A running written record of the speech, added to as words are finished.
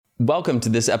Welcome to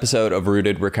this episode of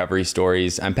Rooted Recovery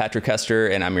Stories. I'm Patrick Custer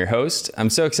and I'm your host. I'm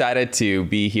so excited to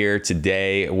be here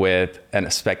today with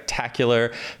a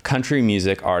spectacular country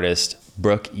music artist,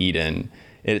 Brooke Eden.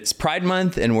 It's Pride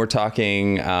Month and we're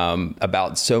talking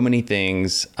about so many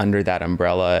things under that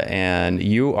umbrella, and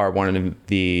you are one of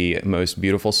the most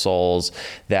beautiful souls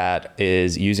that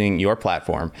is using your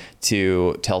platform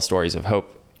to tell stories of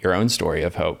hope, your own story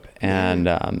of hope, and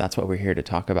that's what we're here to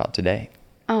talk about today.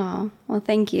 Oh, well,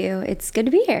 thank you. It's good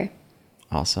to be here.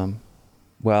 Awesome.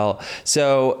 Well,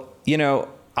 so,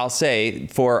 I'll say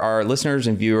for our listeners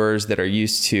and viewers that are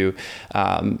used to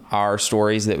our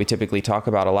stories that we typically talk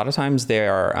about, a lot of times they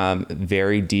are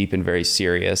very deep and very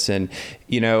serious. And,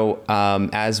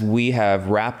 as we have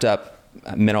wrapped up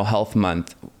Mental Health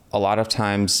Month, a lot of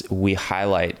times we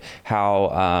highlight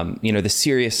how, the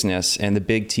seriousness and the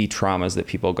big T traumas that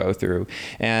people go through.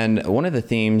 And one of the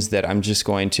themes that I'm just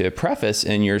going to preface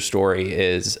in your story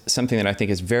is something that I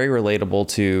think is very relatable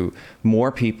to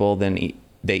more people than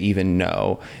they even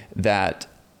know, that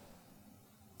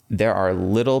there are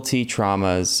little T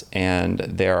traumas and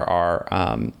there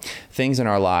are things in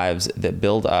our lives that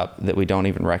build up that we don't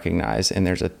even recognize. And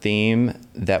there's a theme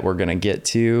that we're going to get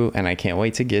to, and I can't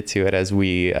wait to get to it as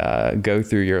we go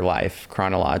through your life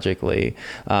chronologically,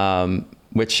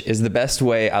 which is the best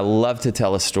way. I love to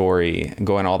tell a story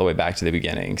going all the way back to the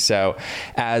beginning. So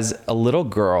as a little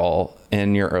girl,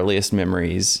 in your earliest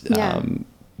memories,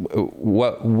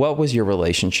 what was your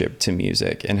relationship to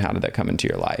music and how did that come into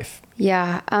your life?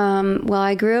 Yeah. Well,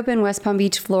 I grew up in West Palm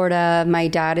Beach, Florida. My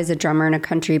dad is a drummer in a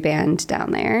country band down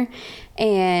there.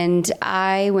 And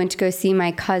I went to go see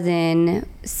my cousin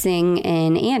sing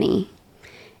in Annie.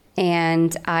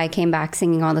 And I came back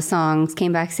singing all the songs,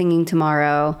 came back singing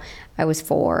Tomorrow. I was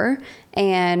 4.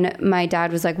 And my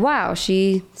dad was like, wow,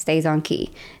 she stays on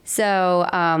key. So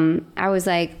I was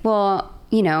like, well,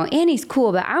 Annie's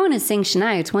cool, but I want to sing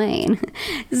Shania Twain.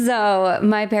 So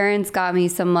my parents got me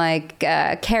some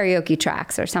karaoke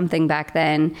tracks or something back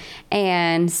then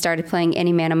and started playing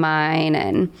Any Man of Mine.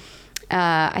 And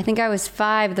I think I was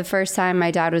 5 the first time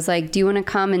my dad was like, do you want to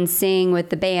come and sing with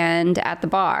the band at the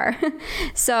bar?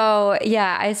 So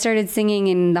yeah, I started singing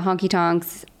in the honky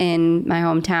tonks in my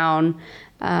hometown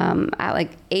at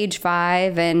age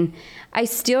 5. And I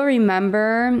still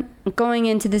remember going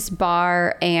into this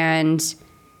bar and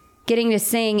getting to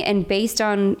sing, and based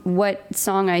on what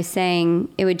song I sang,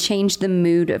 it would change the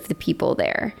mood of the people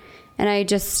there. And I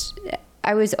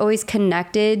was always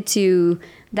connected to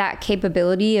that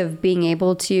capability of being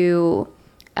able to,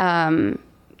 affect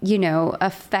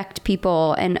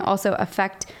people and also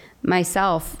affect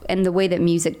myself and the way that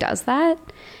music does that.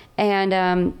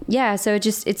 And so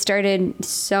it started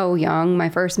so young. My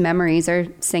first memories are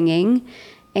singing,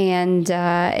 and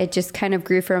it just kind of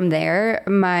grew from there.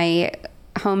 My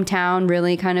hometown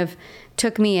really kind of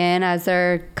took me in as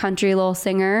their country little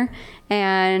singer,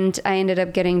 and I ended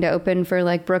up getting to open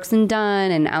for Brooks and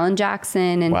Dunn and Alan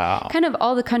Jackson and kind of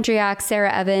all the country acts.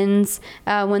 Sarah Evans,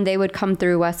 when they would come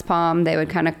through West Palm, they would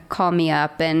kind of call me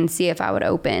up and see if I would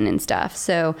open and stuff.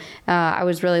 So I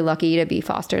was really lucky to be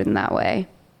fostered in that way.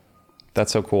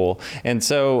 That's so cool. And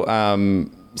so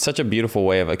such a beautiful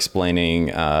way of explaining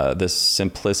this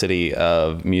simplicity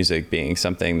of music being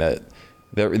something that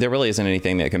there really isn't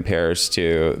anything that compares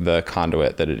to the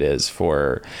conduit that it is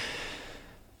for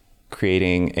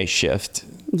creating a shift.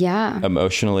 Yeah.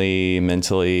 Emotionally,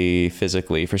 mentally,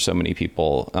 physically, for so many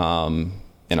people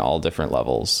in all different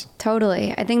levels.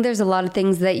 Totally. I think there's a lot of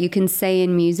things that you can say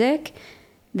in music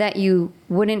that you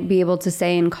wouldn't be able to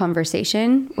say in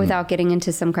conversation without getting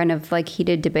into some kind of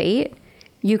heated debate.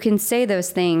 You can say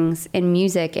those things in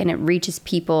music and it reaches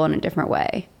people in a different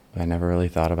way. I never really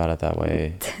thought about it that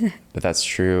way, but that's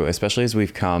true, especially as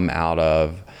we've come out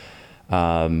of,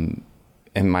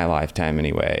 in my lifetime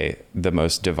anyway, the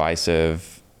most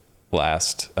divisive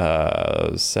last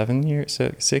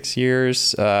 6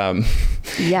 years.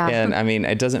 Yeah. And I mean,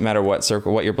 it doesn't matter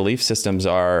what your belief systems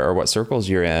are or what circles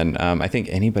you're in. I think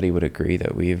anybody would agree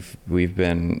that we've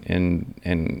been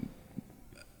in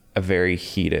a very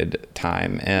heated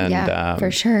time. And for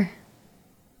sure.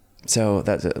 So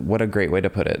what a great way to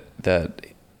put it, that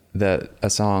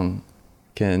a song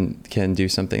can do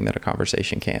something that a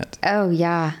conversation can't. Oh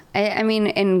yeah. I mean,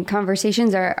 and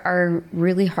conversations are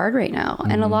really hard right now.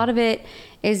 Mm-hmm. And a lot of it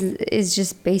is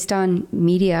just based on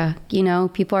media.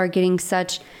 People are getting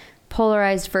such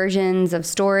polarized versions of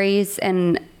stories.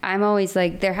 And I'm always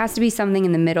like, there has to be something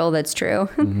in the middle that's true,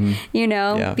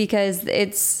 mm-hmm. Because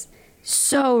it's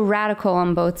so radical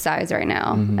on both sides right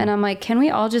now. Mm-hmm. And I'm like, can we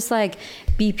all just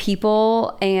be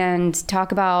people and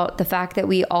talk about the fact that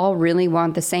we all really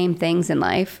want the same things in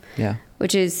life? Yeah.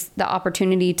 which is the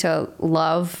opportunity to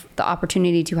love, the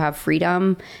opportunity to have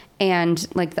freedom, and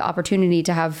like the opportunity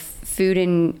to have food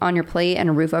on your plate and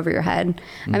a roof over your head.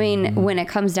 I mean, when it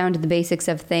comes down to the basics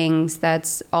of things,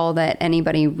 that's all that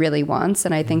anybody really wants.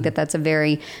 And I think that that's a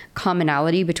very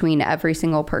commonality between every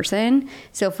single person.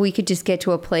 So if we could just get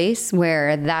to a place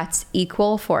where that's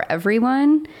equal for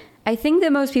everyone, I think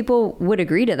that most people would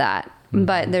agree to that.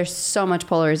 But there's so much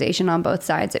polarization on both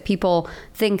sides that people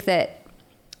think that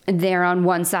they're on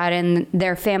one side and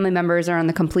their family members are on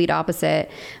the complete opposite,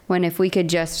 when if we could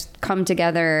just come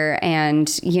together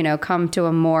and, you know, come to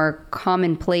a more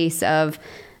common place of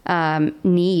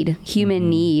human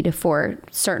need for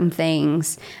certain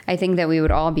things, I think that we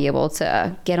would all be able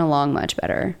to get along much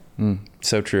better.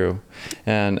 So true.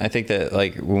 And I think that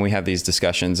like when we have these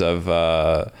discussions of,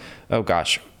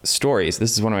 stories,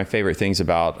 this is one of my favorite things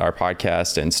about our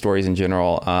podcast and stories in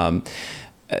general.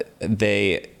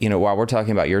 They, you know, while we're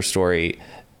talking about your story,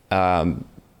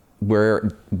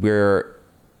 we're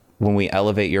when we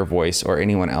elevate your voice or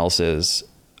anyone else's,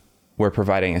 we're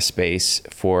providing a space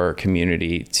for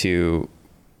community to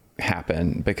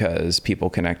happen because people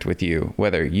connect with you,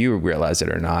 whether you realize it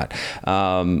or not.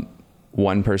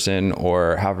 One person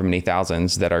or however many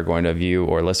thousands that are going to view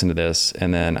or listen to this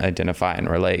and then identify and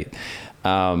relate.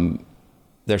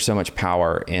 There's so much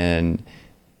power in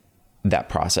that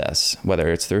process,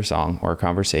 whether it's through a song or a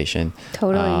conversation.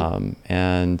 Totally.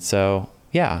 And so,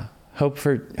 yeah, hope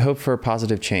for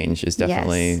positive change is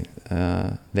definitely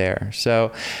there.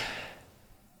 So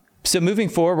moving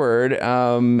forward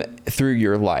through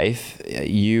your life,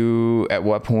 you at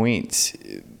what point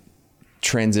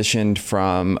transitioned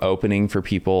from opening for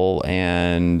people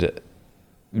and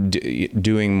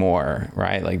doing more,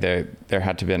 right? Like there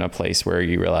had to have been a place where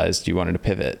you realized you wanted to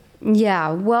pivot.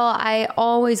 Yeah, well, I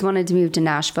always wanted to move to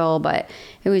Nashville, but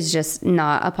it was just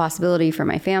not a possibility for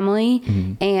my family.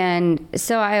 And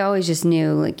so I always just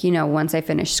knew, like, you know, once I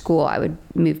finished school, I would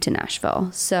move to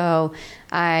Nashville. So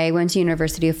I went to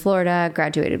University of Florida,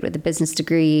 graduated with a business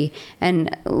degree,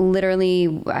 and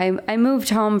literally I moved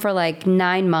home for like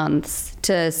 9 months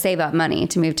to save up money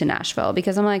to move to Nashville,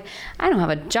 because I'm like, I don't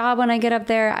have a job when I get up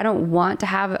there. I don't want to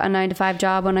have a 9-to-5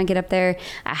 job when I get up there.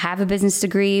 I have a business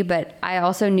degree, but I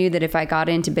also knew that if I got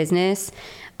into business,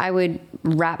 I would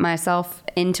wrap myself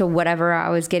into whatever I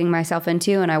was getting myself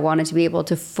into, and I wanted to be able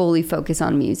to fully focus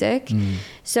on music.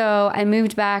 So I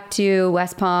moved back to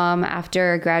West Palm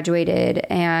after I graduated,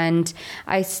 and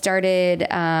I started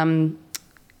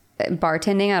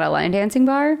bartending at a line dancing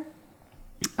bar.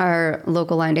 Our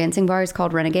local line dancing bar is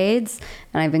called Renegades,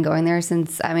 and I've been going there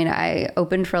since, I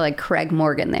opened for like Craig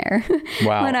Morgan there.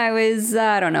 Wow. When I was,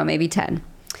 I don't know, maybe 10.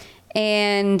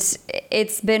 And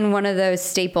it's been one of those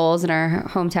staples in our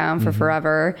hometown for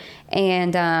forever.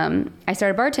 And I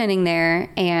started bartending there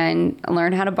and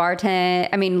learned how to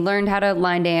learned how to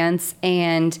line dance,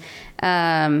 and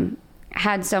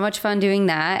had so much fun doing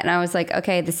that. And I was like,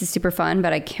 okay, this is super fun,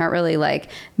 but I can't really like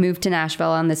move to Nashville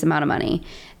on this amount of money.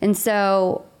 And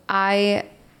so I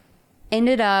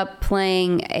ended up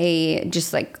playing a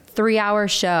just like 3-hour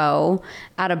show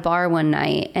at a bar one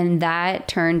night, and that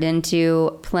turned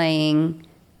into playing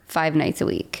 5 nights a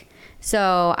week.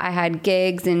 So I had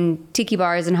gigs in tiki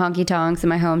bars and honky tonks in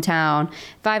my hometown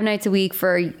 5 nights a week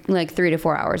for like 3 to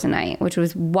 4 hours a night, which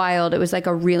was wild. It was like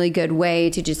a really good way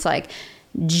to just like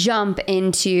jump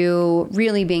into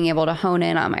really being able to hone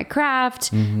in on my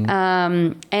craft.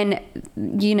 And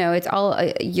you know, it's all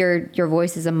your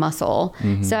voice is a muscle.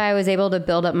 So I was able to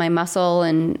build up my muscle,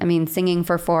 and singing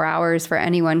for 4 hours for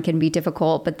anyone can be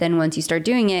difficult, but then once you start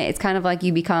doing it, it's kind of like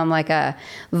you become like a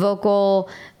vocal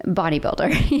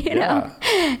bodybuilder, you know?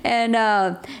 And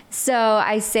so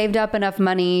I saved up enough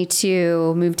money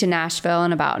to move to Nashville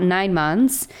in about 9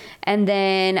 months. And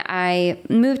then I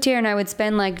moved here, and I would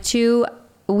spend like 2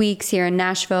 weeks here in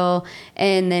Nashville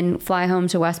and then fly home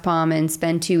to West Palm and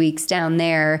spend 2 weeks down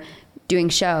there doing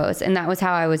shows. And that was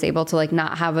how I was able to like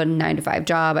not have a 9-to-5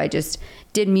 job. I just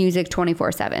did music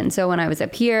 24/7. So when I was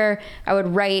up here, I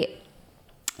would write,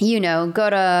 you know, go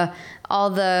to all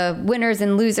the winners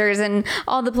and losers and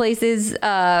all the places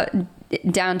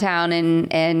downtown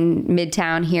and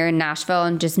midtown here in Nashville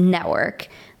and just network.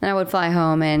 Then I would fly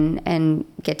home and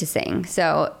get to sing.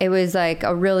 So it was like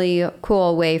a really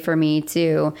cool way for me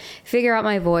to figure out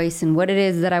my voice and what it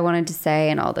is that I wanted to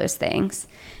say and all those things.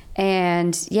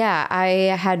 And yeah,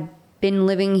 I had been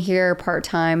living here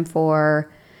part-time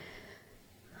for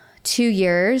 2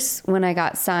 years when I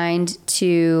got signed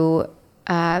to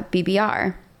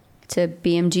BBR, to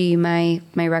BMG,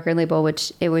 my record label,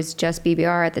 which it was just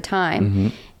BBR at the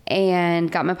time. And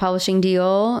got my publishing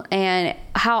deal. And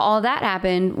how all that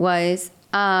happened was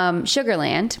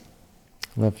Sugarland.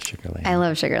 Love Sugarland. I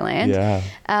love Sugarland. Yeah.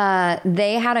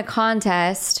 They had a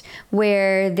contest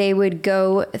where they would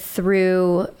go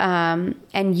through,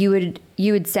 and you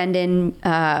would send in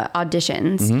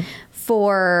auditions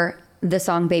for the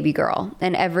song Baby Girl.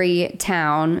 And every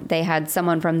town, they had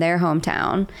someone from their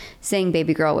hometown sing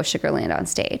Baby Girl with Sugarland on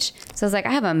stage. So I was like,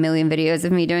 I have a million videos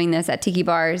of me doing this at tiki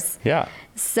bars. Yeah.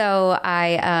 So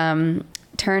I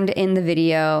turned in the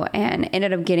video and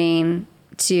ended up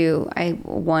I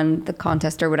won the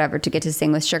contest or whatever to get to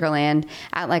sing with Sugarland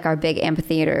at like our big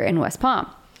amphitheater in West Palm.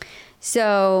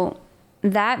 So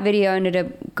that video ended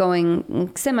up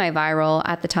going semi-viral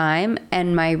at the time,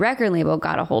 and my record label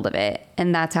got a hold of it,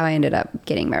 and that's how I ended up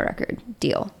getting my record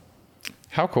deal.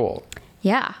 How cool.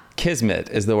 Yeah.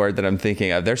 Kismet is the word that I'm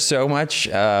thinking of. There's so much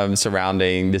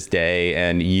surrounding this day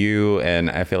and you, and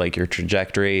I feel like your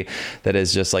trajectory that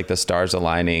is just like the stars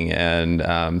aligning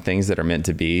and things that are meant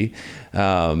to be.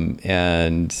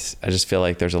 And I just feel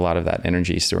like there's a lot of that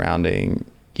energy surrounding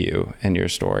you and your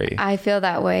story. I feel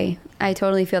that way. I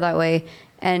totally feel that way.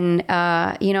 And,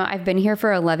 I've been here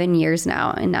for 11 years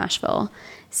now in Nashville.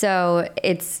 So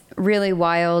it's really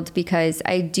wild because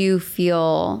I do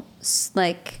feel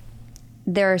like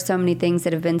there are so many things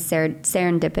that have been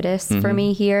serendipitous for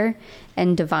me here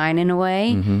and divine in a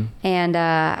way. And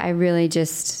I really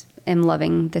just am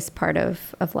loving this part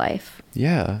of life.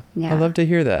 Yeah. I love to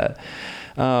hear that.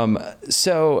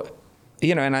 So,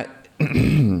 and I...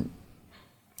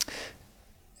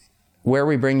 where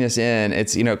we bring this in,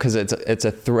 it's, because it's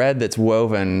a thread that's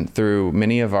woven through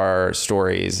many of our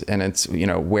stories, and it's,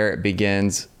 where it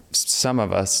begins, some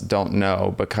of us don't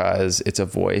know because it's a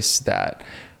voice that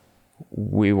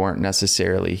we weren't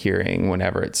necessarily hearing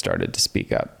whenever it started to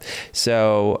speak up.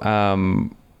 So,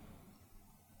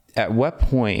 at what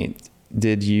point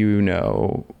did you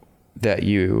know that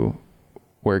you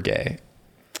were gay?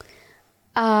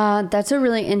 That's a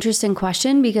really interesting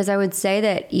question, because I would say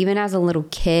that even as a little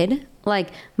kid, like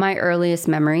my earliest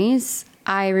memories,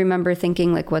 I remember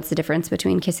thinking like, what's the difference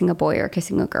between kissing a boy or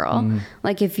kissing a girl?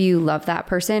 Like if you love that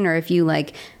person, or if you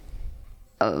like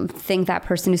think that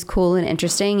person is cool and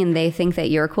interesting and they think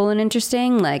that you're cool and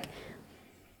interesting, like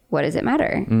what does it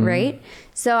matter? Right?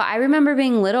 So I remember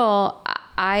being little,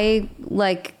 I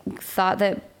like thought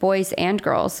that boys and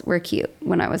girls were cute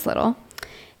when I was little.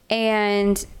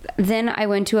 And then I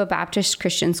went to a Baptist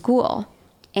Christian school,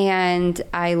 and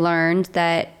I learned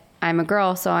that I'm a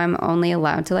girl, so I'm only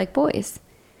allowed to like boys.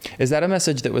 Is that a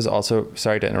message that was also,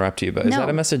 sorry to interrupt you, but is that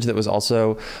a message that was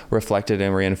also reflected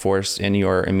and reinforced in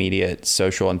your immediate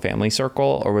social and family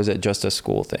circle, or was it just a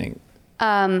school thing?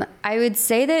 I would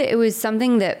say that it was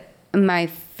something that my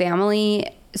family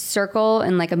circle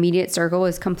and like immediate circle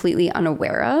was completely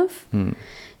unaware of.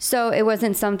 So it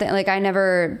wasn't something like I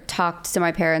never talked to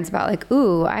my parents about like,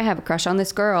 ooh, I have a crush on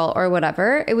this girl or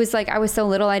whatever. It was like I was so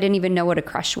little, I didn't even know what a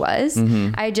crush was.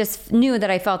 I just knew that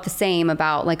I felt the same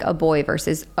about like a boy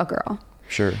versus a girl.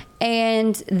 Sure.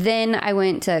 And then I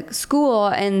went to school,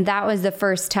 and that was the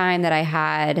first time that I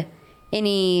had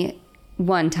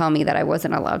anyone tell me that I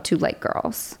wasn't allowed to like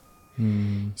girls.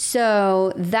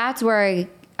 So that's where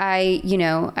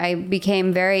I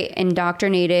became very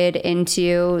indoctrinated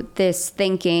into this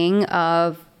thinking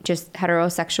of just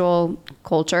heterosexual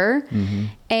culture.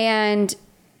 And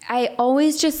I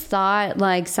always just thought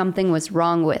like something was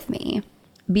wrong with me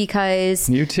because...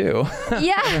 You too.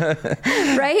 Yeah.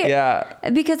 Right? Yeah.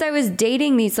 Because I was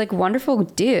dating these like wonderful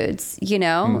dudes,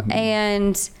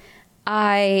 and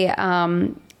I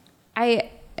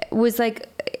was like,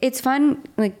 it's fun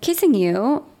like kissing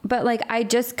you, but like I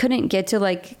just couldn't get to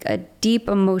like a deep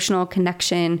emotional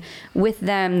connection with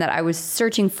them that I was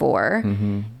searching for.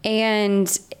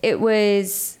 And it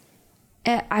was,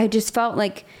 I just felt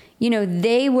like,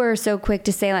 they were so quick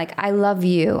to say like, I love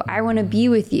you, I want to be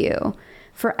with you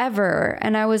forever.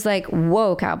 And I was like,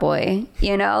 whoa, cowboy,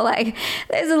 like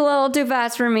this is a little too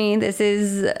fast for me. This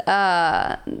is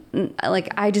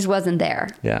like, I just wasn't there.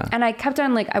 Yeah. And I kept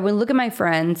on like, I would look at my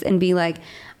friends and be like,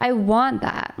 I want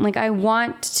that. Like, I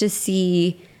want to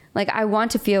see, like, I want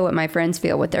to feel what my friends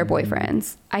feel with their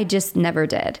boyfriends. I just never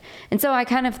did. And so I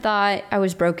kind of thought I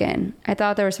was broken. I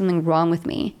thought there was something wrong with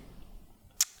me.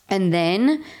 And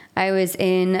then I was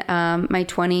in my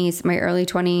 20s, my early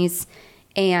 20s,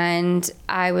 and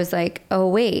I was like, oh,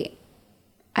 wait,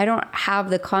 I don't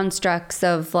have the constructs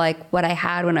of like what I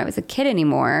had when I was a kid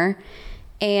anymore.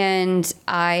 And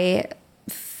I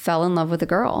fell in love with a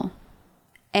girl.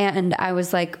 And I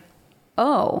was like,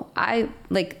 oh, I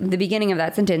like the beginning of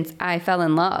that sentence, I fell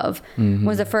in love,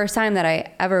 was the first time that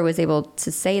I ever was able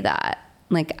to say that.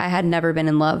 Like I had never been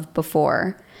in love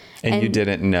before. And you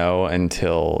didn't know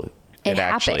until it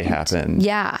actually happened.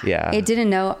 Yeah. Yeah. I didn't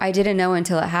know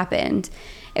until it happened.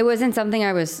 It wasn't something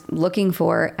I was looking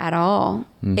for at all.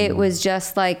 Mm-hmm. It was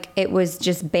just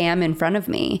bam in front of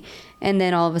me. And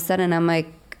then all of a sudden I'm like,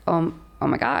 oh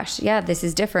my gosh, yeah, this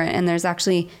is different. And there's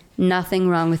actually nothing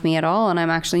wrong with me at all. And I'm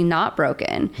actually not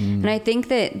broken. And I think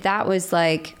that was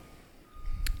like,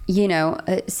 you know,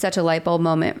 such a light bulb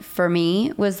moment for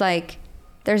me, was like,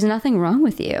 there's nothing wrong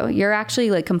with you. You're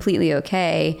actually like completely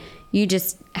okay. You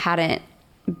just hadn't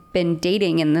been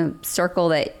dating in the circle,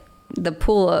 that the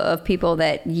pool of people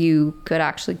that you could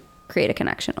actually create a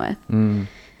connection with.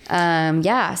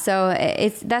 Yeah. So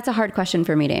that's a hard question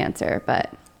for me to answer,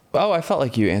 but. Oh, I felt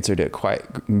like you answered it quite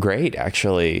great,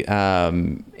 actually.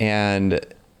 And,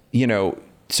 you know,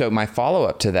 so my follow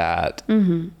up to that,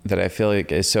 that I feel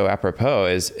like is so apropos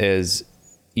is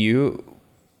you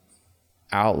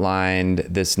outlined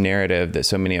this narrative that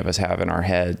so many of us have in our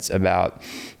heads about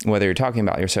whether you're talking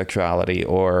about your sexuality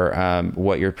or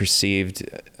what you're perceived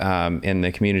in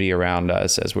the community around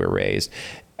us as we're raised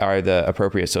are the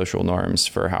appropriate social norms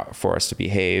for us to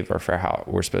behave or for how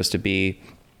we're supposed to be.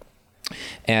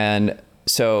 And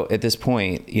so at this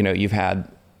point, you know, you've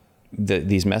had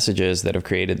these messages that have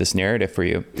created this narrative for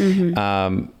you.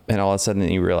 And all of a sudden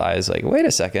you realize, like, wait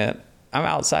a second, I'm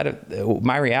outside of,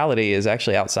 my reality is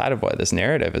actually outside of what this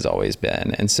narrative has always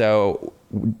been. And so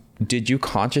did you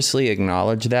consciously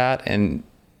acknowledge that and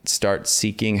start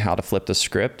seeking how to flip the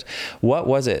script? What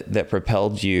was it that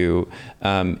propelled you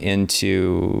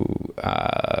into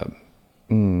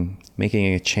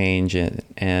making a change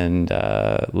and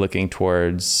looking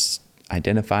towards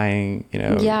identifying, you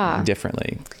know,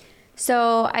 differently?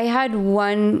 So I had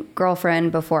one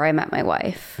girlfriend before I met my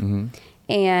wife,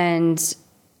 and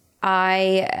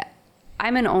I'm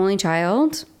an only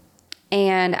child,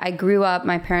 and I grew up,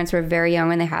 my parents were very young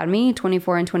when they had me,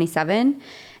 24 and 27.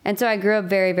 And so I grew up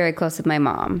very, very close with my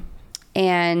mom.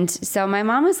 And so my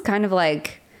mom was kind of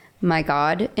like my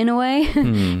God in a way,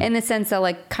 in the sense that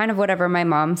like kind of whatever my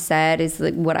mom said is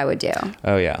like what I would do.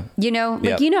 Oh yeah. You know,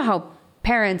 like, you know how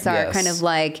parents are kind of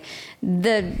like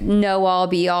the know all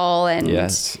be all, and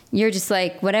you're just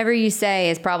like, whatever you say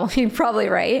is probably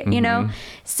right, you know?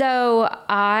 So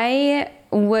I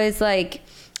was like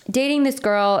dating this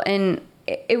girl, and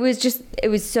it was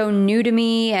so new to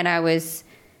me, and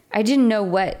I didn't know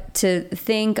what to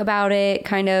think about it,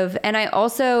 kind of. And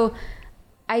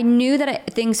I knew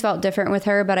that things felt different with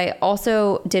her, but I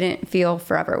also didn't feel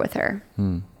forever with her.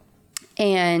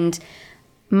 And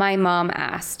my mom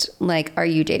asked, like, are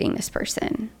you dating this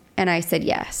person? And I said,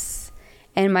 yes.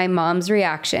 And my mom's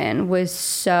reaction was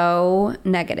so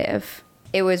negative.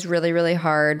 It was really, really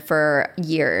hard for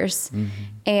years.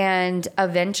 And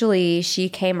eventually she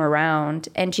came around,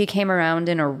 and she came around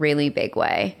in a really big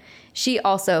way. She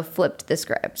also flipped the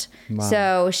script. Wow.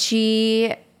 So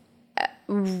she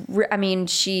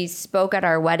spoke at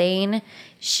our wedding.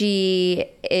 She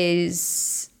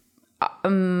is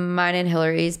mine and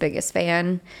Hillary's biggest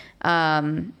fan.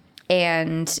 And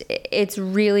it's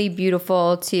really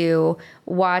beautiful to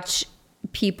watch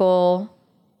people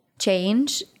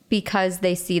change because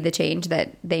they see the change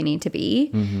that they need to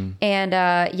be.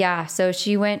 And so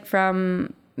she went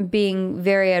from being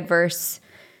very adverse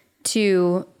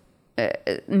to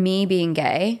me being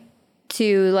gay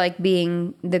to like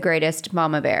being the greatest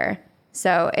mama bear.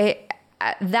 So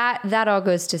that all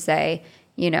goes to say,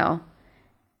 you know,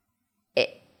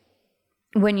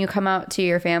 when you come out to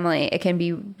your family, it can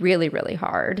be really, really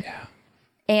hard. Yeah.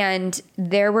 And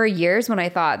there were years when I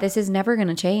thought, this is never going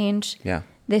to change. Yeah.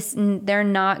 They're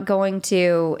not going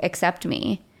to accept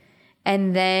me.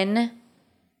 And then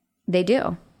they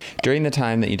do. During the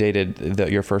time that you dated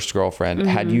your first girlfriend,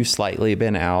 had you slightly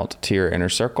been out to your inner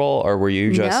circle, or were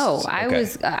you just... No,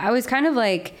 I was kind of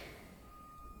like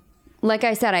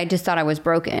I said, I just thought I was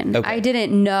broken. Okay. I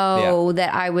didn't know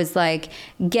that I was like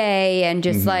gay and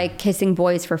just like kissing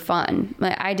boys for fun.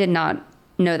 Like, I did not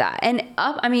know that. And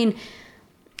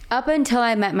up until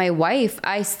I met my wife,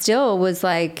 I still was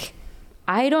like,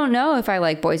 I don't know if I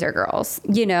like boys or girls,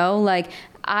 you know, like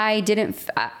I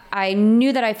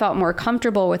knew that I felt more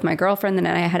comfortable with my girlfriend than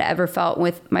I had ever felt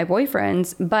with my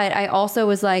boyfriends. But I also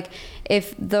was like,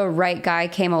 if the right guy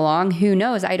came along, who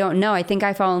knows? I don't know. I think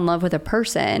I fell in love with a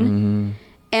person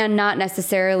and not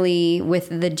necessarily with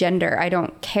the gender. I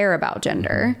don't care about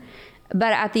gender.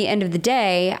 But at the end of the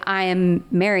day, I am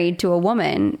married to a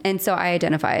woman. And so I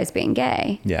identify as being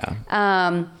gay. Yeah.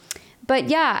 But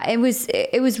yeah, it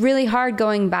was really hard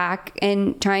going back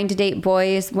and trying to date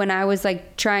boys when I was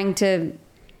like trying to,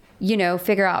 you know,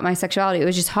 figure out my sexuality. It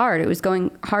was just hard. It was going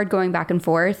back and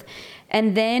forth.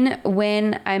 And then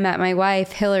when I met my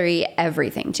wife, Hillary,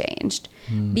 everything changed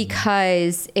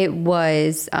because it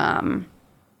was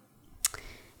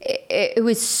it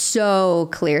was so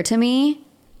clear to me,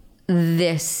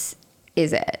 this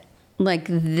is it. Like,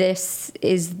 this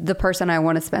is the person I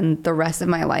want to spend the rest of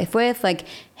my life with. Like,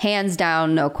 hands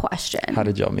down, no question. How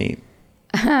did y'all meet?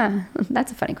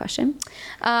 That's a funny question.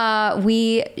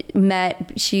 We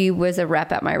met, she was a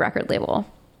rep at my record label.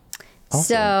 Awesome.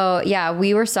 So yeah,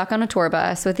 we were stuck on a tour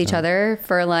bus with each other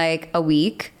for like a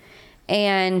week,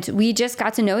 and we just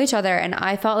got to know each other. And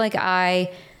I felt like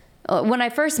when I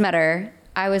first met her,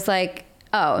 I was like,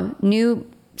 oh, new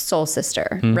soul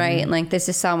sister, right? Like, this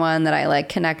is someone that I like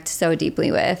connect so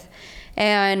deeply with.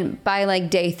 And by like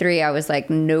day 3, I was like,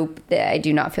 nope, I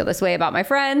do not feel this way about my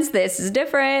friends. This is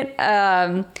different.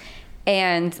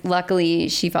 And luckily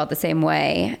she felt the same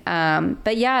way.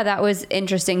 But yeah, that was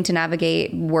interesting to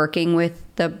navigate working with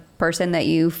the person that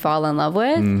you fall in love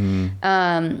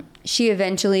with. She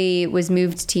eventually was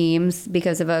moved teams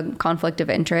because of a conflict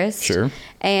of interest. Sure.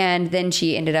 And then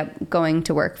she ended up going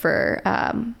to work for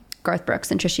Garth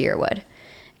Brooks and Trisha Yearwood.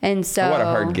 And so... what a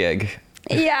hard gig.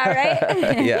 Yeah,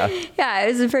 right? Yeah. Yeah,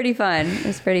 it was pretty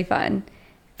fun.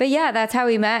 But yeah, that's how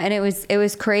we met. And it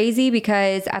was crazy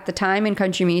because at the time in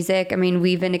country music, I mean,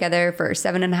 we've been together for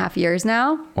 7.5 years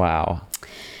now. Wow.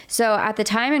 So at the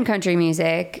time in country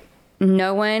music,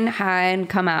 no one had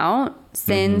come out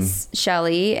since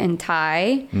Shelly and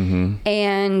Ty.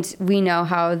 And we know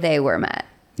how they were met.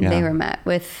 Yeah. They were met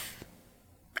with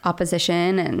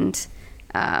opposition and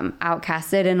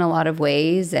outcasted in a lot of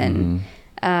ways. And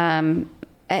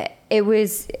it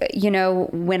was,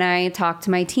 when I talked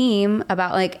to my team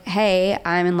about like, hey,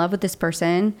 I'm in love with this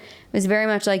person, it was very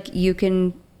much like, you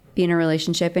can be in a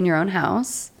relationship in your own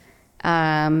house,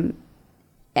 and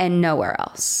nowhere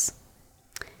else.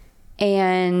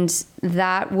 And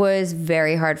that was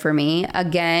very hard for me.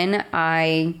 Again,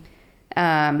 I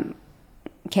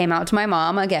came out to my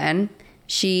mom again.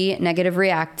 She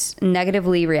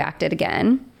negatively reacted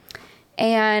again.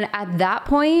 And at that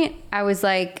point, I was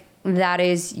like, that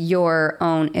is your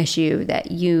own issue that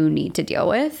you need to deal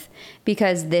with,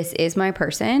 because this is my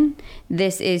person.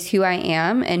 This is who I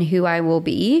am and who I will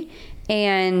be.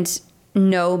 And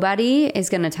nobody is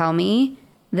going to tell me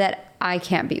that I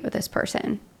can't be with this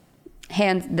person.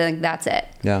 That's it.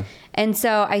 Yeah. And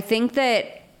so I think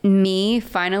that me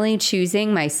finally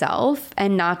choosing myself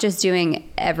and not just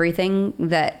doing everything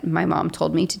that my mom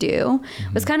told me to do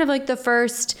was kind of like the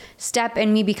first step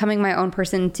in me becoming my own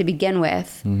person to begin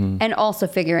with, and also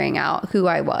figuring out who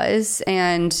I was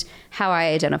and how I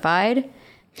identified.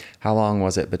 How long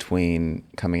was it between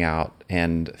coming out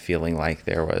and feeling like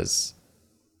there was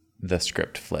the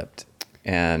script flipped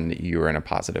and you were in a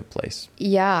positive place?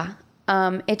 Yeah.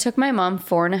 It took my mom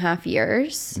 4.5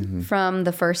 years from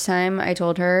the first time I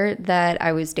told her that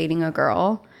I was dating a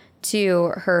girl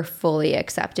to her fully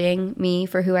accepting me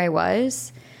for who I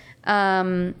was.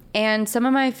 And some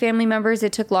of my family members,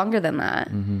 it took longer than that.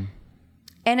 And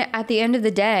at the end of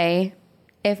the day,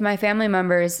 if my family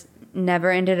members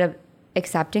never ended up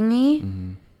accepting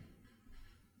me,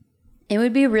 it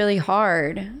would be really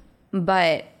hard.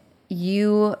 But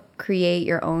you create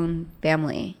your own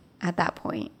family at that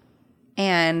point.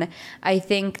 And I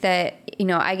think that,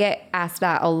 I get asked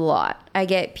that a lot. I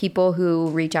get people who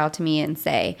reach out to me and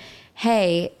say,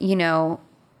 hey,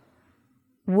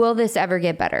 will this ever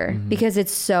get better? Because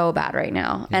it's so bad right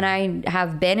now. Yeah. And I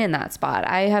have been in that spot.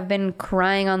 I have been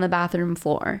crying on the bathroom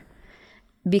floor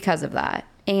because of that.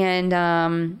 And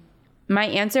my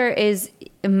answer is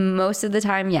most of the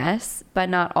time, yes, but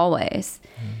not always.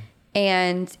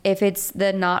 And if it's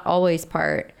the not always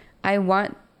part, I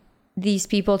want these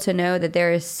people to know that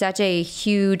there is such a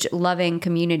huge loving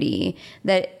community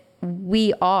that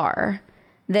they are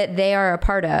a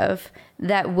part of,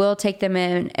 that will take them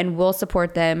in and will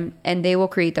support them, and they will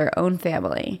create their own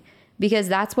family, because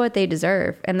that's what they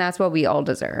deserve. And that's what we all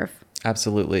deserve.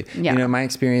 Absolutely. Yeah. My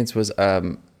experience was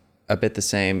a bit the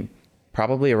same,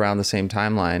 probably around the same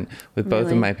timeline with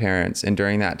both of my parents. And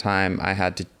during that time, I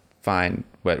had to find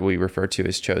what we refer to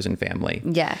as chosen family.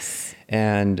 Yes.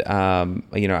 And,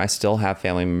 I still have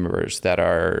family members that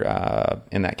are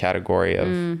in that category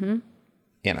of,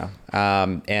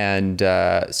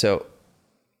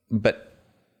 but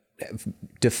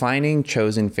defining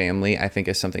chosen family, I think,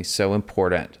 is something so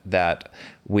important that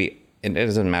and it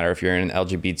doesn't matter if you're in an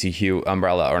LGBTQ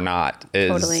umbrella or not, is,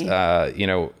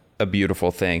 totally. A beautiful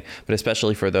thing, but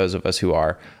especially for those of us who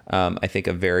are, I think,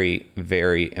 a very,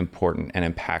 very important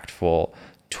and impactful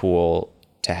tool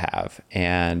to have.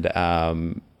 And,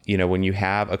 when you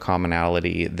have a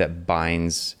commonality that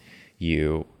binds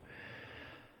you,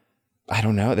 I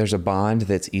don't know, there's a bond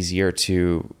that's easier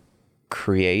to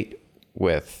create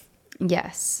with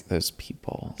Yes. those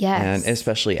people. Yes. And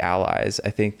especially allies. I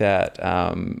think that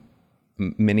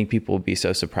many people would be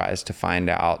so surprised to find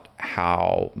out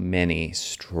how many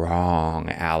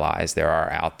strong allies there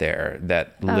are out there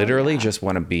that literally just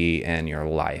want to be in your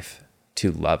life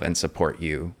to love and support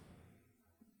you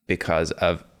because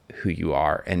of who you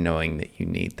are and knowing that you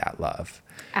need that love.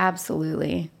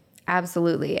 Absolutely.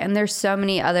 Absolutely. And there's so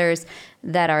many others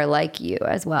that are like you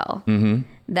as well,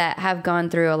 that have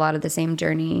gone through a lot of the same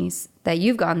journeys that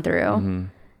you've gone through,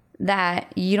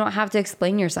 that you don't have to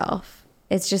explain yourself.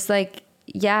 It's just like,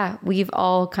 yeah, we've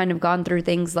all kind of gone through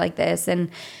things like this.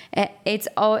 And it's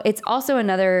also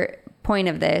another point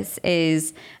of this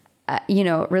is,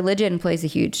 religion plays a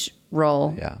huge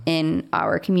role in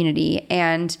our community.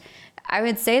 And I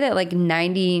would say that like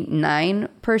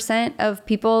 99% of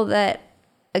people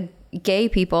gay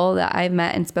people that I've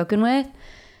met and spoken with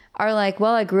are like,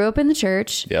 well, I grew up in the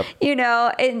church,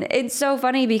 and it's so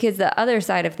funny because the other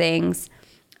side of things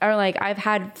are like, I've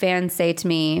had fans say to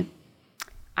me,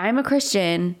 I'm a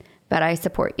Christian, but I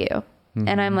support you.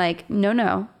 And I'm like,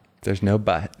 no, there's no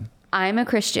but. I'm a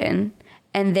Christian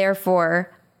and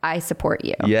therefore I support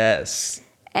you. Yes.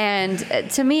 And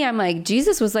to me, I'm like,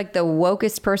 Jesus was like the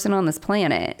wokest person on this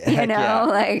planet,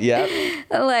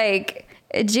 like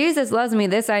Jesus loves me,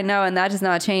 this I know, and that does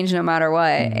not change no matter what.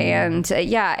 And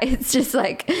it's just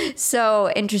like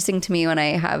so interesting to me when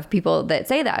I have people that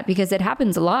say that, because it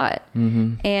happens a lot.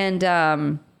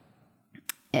 And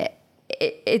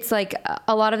it's like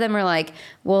a lot of them are like,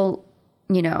 well,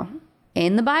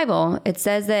 in the Bible, it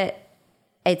says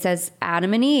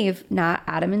Adam and Eve, not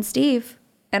Adam and Steve.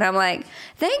 And I'm like,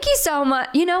 thank you so much.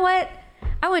 You know what?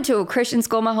 I went to a Christian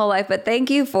school my whole life, but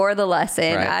thank you for the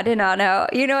lesson. Right. I did not know.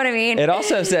 You know what I mean? It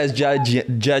also says,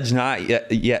 judge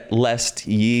not yet lest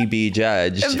ye be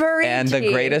judged. And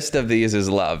the greatest of these is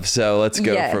love. So let's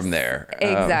go from there.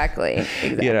 Exactly.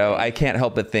 I can't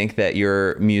help but think that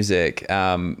your music,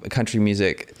 country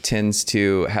music, tends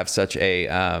to have such a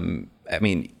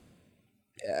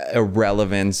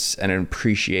relevance and an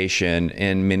appreciation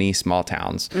in many small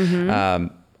towns.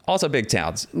 Also big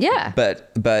towns. Yeah.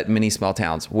 But many small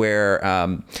towns where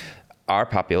our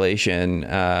population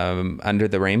under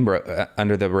the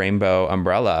rainbow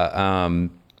umbrella,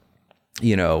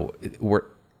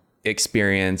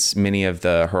 experience many of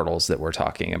the hurdles that we're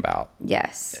talking about.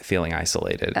 Yes. Feeling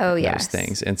isolated. Oh, yes. Those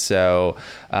things. And so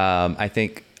I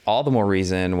think all the more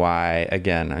reason why,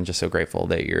 again, I'm just so grateful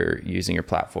that you're using your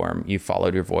platform. You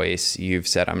followed your voice. You've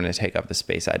said, I'm going to take up the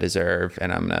space I deserve,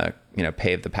 and I'm going to,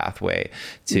 pave the pathway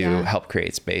to help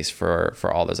create space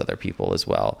for all those other people as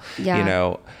well.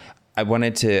 Yeah. I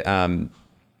wanted to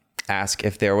ask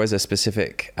if there was a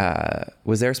specific,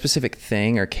 was there a specific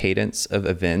thing or cadence of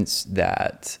events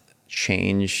that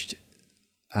changed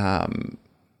for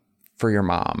your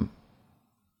mom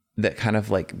that kind of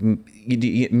like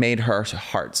made her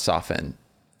heart soften?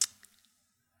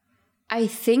 I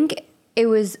think it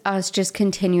was us just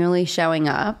continually showing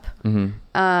up.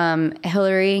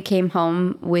 Hillary came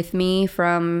home with me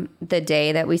from the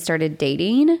day that we started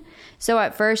dating. So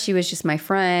at first she was just my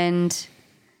friend.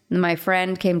 My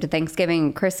friend came to Thanksgiving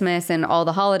and Christmas and all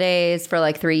the holidays for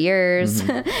like 3 years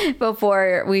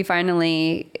before we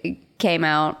finally came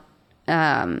out.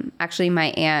 Actually, my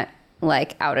aunt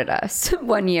outed us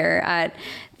one year at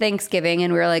Thanksgiving,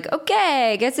 and we were like,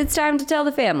 okay, I guess it's time to tell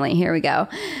the family. Here we go.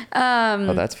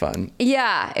 Oh, that's fun.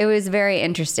 Yeah, it was very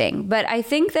interesting. But I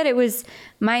think that it was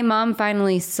my mom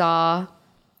finally saw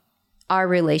our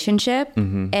relationship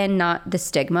and not the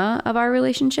stigma of our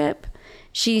relationship.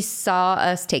 She saw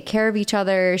us take care of each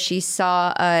other. She saw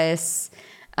us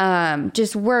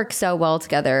just work so well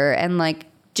together and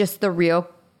just the real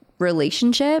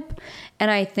relationship.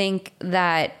 And I think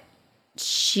that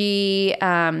she,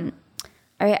 I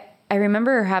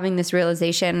remember having this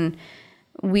realization.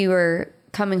 We were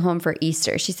coming home for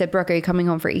Easter. She said, Brooke, are you coming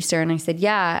home for Easter? And I said,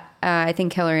 yeah, I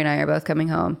think Hillary and I are both coming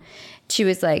home. She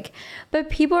was like, but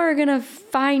people are going to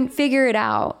figure it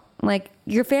out.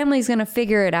 Your family's going to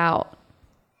figure it out.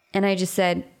 And I just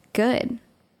said, good.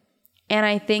 And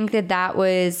I think that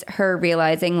was her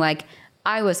realizing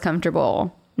I was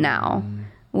comfortable now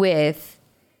with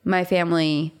my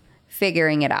family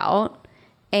figuring it out.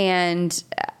 And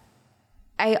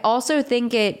I also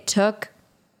think it took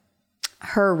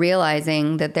her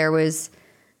realizing that there was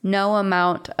no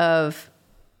amount of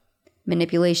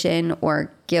manipulation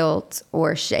or guilt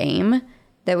or shame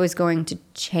that was going to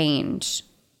change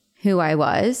who I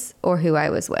was or who I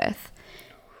was with.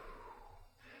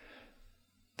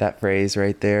 That phrase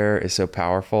right there is so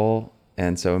powerful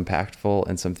and so impactful,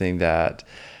 and something that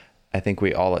I think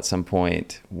we all at some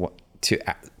point to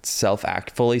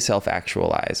fully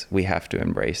self-actualize, we have to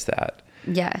embrace that.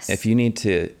 Yes. If you need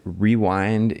to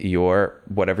rewind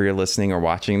whatever you're listening or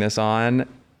watching this on,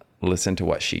 listen to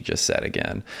what she just said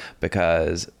again,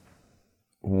 because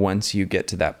once you get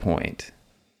to that point,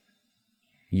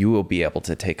 you will be able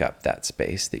to take up that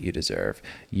space that you deserve.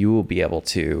 You will be able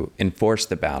to enforce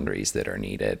the boundaries that are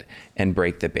needed and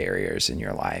break the barriers in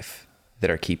your life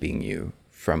that are keeping you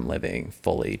from living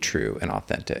fully true and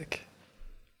authentic.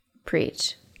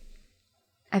 Preach.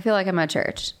 I feel like I'm at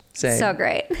church. Same. So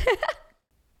great.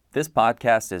 This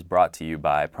podcast is brought to you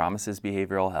by Promises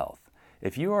Behavioral Health.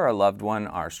 If you or a loved one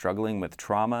are struggling with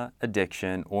trauma,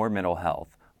 addiction, or mental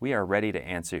health, we are ready to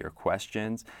answer your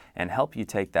questions and help you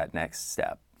take that next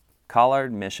step. Call our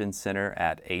admissions center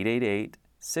at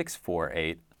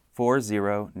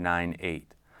 888-648-4098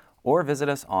 or visit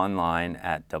us online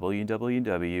at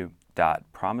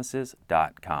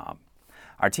www.promises.com.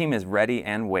 Our team is ready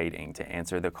and waiting to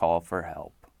answer the call for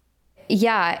help.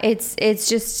 Yeah, it's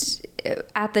just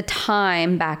at the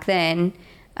time back then,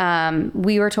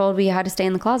 we were told we had to stay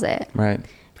in the closet. Right.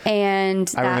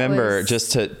 And I remember,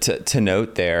 just to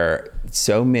note there,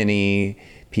 so many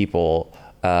people,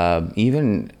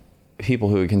 even people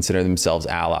who would consider themselves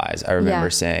allies, I remember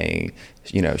saying,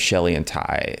 Shelley and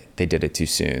Ty, they did it too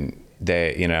soon.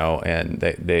 And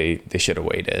they should have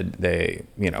waited.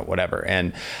 Whatever.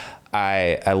 And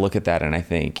I look at that and I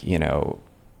think,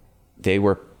 they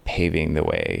were paving the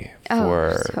way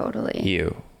for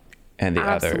you and the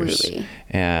others.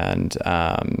 And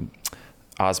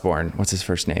Osborne, what's his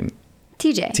first name?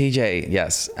 TJ,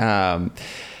 yes.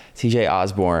 TJ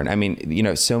Osborne. I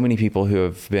mean, so many people who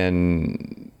have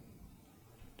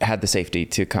had the safety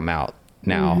to come out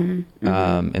now in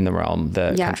the realm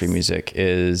that country music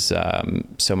is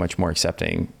so much more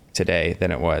accepting today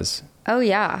than it was. Oh,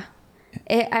 yeah.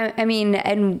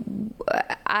 And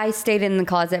I stayed in the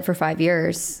closet for 5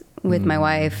 years with my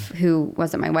wife, who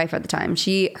wasn't my wife at the time.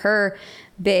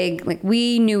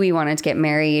 We knew we wanted to get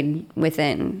married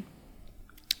within,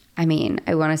 I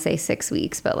want to say 6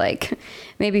 weeks, but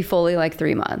maybe fully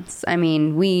 3 months.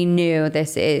 We knew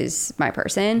this is my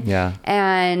person. Yeah.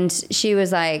 And she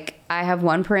was like, I have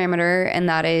one parameter, and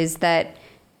that is that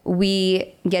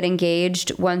we get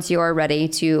engaged once you're ready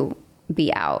to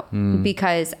be out,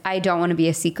 because I don't want to be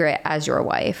a secret as your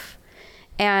wife.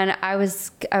 And I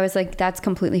was like, that's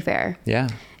completely fair. Yeah.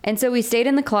 And so we stayed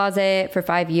in the closet for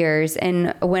 5 years.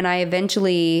 And when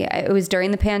it was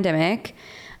during the pandemic,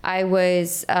 I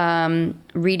was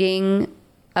reading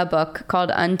a book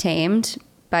called Untamed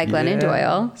by Glennon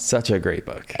Doyle. Such a great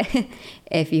book.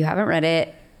 If you haven't read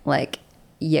it,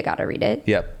 you got to read it.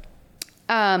 Yep.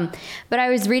 But I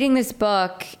was reading this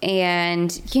book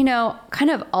and, kind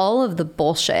of all of the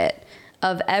bullshit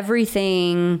of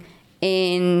everything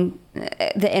in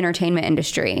the entertainment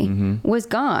industry was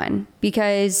gone,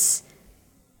 because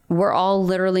we're all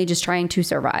literally just trying to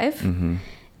survive.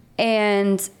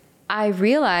 And I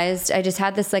realized, I just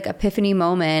had this epiphany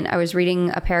moment. I was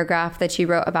reading a paragraph that she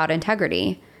wrote about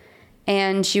integrity.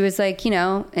 And she was like,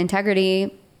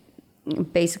 integrity,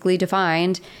 basically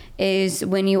defined, is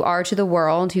when you are to the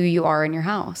world who you are in your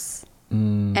house.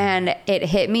 And it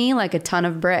hit me like a ton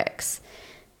of bricks.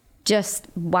 Just,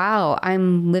 wow,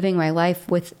 I'm living my life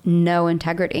with no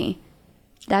integrity.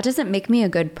 That doesn't make me a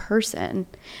good person.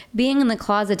 Being in the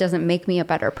closet doesn't make me a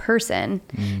better person.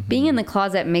 Being in the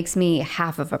closet makes me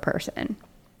half of a person,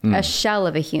 a shell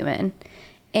of a human.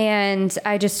 And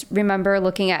I just remember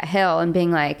looking at Hill and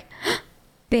being like,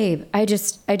 babe, I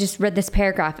just read this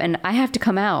paragraph and I have to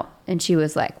come out. And she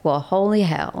was like, well, holy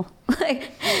hell.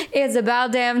 It's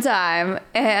about damn time.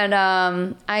 And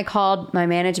I called my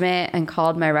management and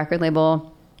called my record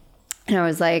label. And I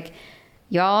was like,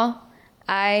 y'all,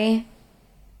 I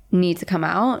need to come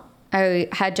out. I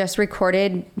had just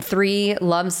recorded 3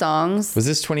 love songs. Was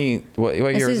this what year was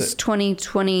it? This is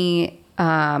 2020.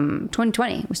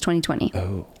 2020. It was 2020.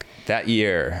 Oh. That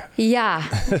year. Yeah.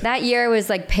 That year was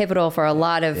pivotal for a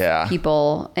lot of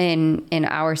people in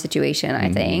our situation,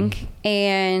 I think.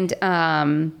 And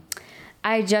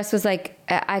I just was like,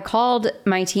 I called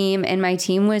my team, and my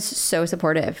team was so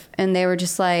supportive. And they were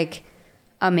just like,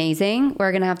 amazing.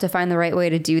 We're going to have to find the right way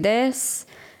to do this.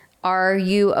 Are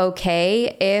you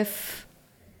okay if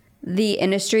the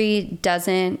industry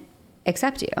doesn't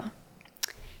accept you?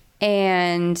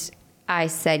 And I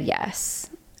said yes.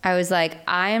 I was like,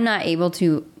 I am not able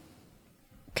to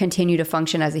continue to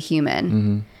function as a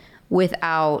human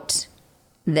without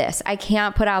this. I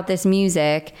can't put out this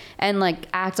music and like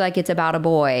act like it's about a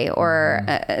boy or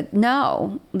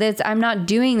no, I'm not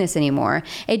doing this anymore.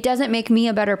 It doesn't make me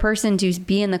a better person to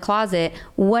be in the closet.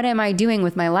 What am I doing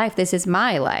with my life? This is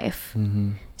my life.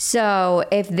 So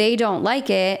if they don't like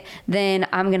it, then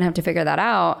I'm going to have to figure that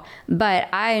out. But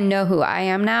I know who I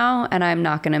am now, and I'm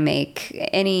not going to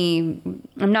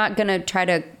I'm not going to try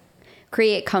to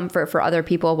create comfort for other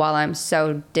people while I'm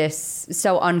so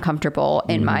uncomfortable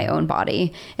in my own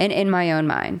body and in my own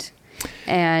mind.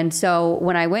 And so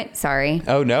when I went,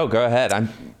 Oh no, go ahead.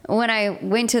 When I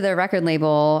went to the record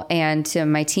label and to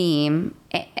my team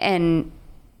and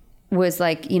was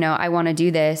like, I want to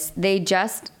do this, they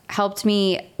just helped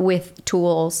me with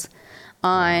tools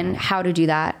on how to do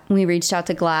that. We reached out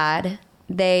to GLAAD.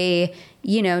 They,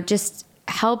 just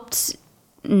helped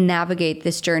navigate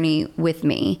this journey with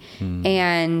me.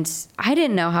 And I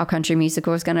didn't know how country music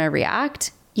was going to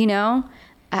react.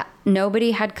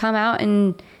 Nobody had come out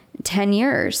in 10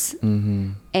 years.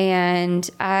 And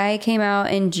I came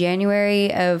out in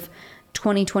January of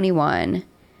 2021.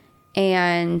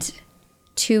 And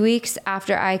 2 weeks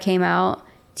after I came out,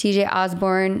 TJ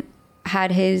Osborne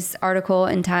had his article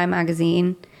in Time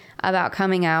magazine about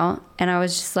coming out. And I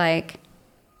was just like,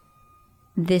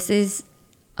 this is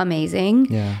amazing.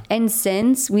 Yeah. And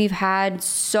since we've had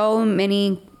so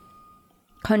many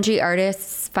country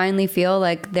artists finally feel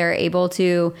like they're able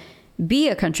to be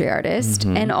a country artist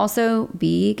and also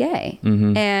be gay.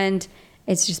 And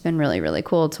it's just been really, really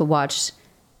cool to watch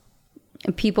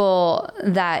people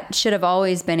that should have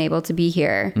always been able to be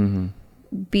here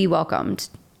be welcomed.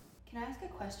 Can I ask a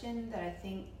question that I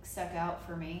think stuck out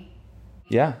for me?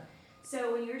 Yeah.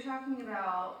 So when you were talking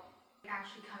about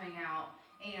actually coming out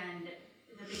and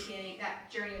the beginning, that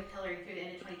journey with Hillary through the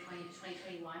end of 2020 to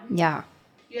 2021. Yeah.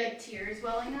 You had tears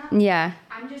welling up? Yeah.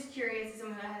 I'm just curious, as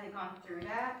someone who hasn't gone through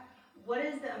that, what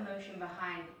is the emotion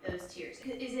behind those tears?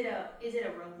 Is it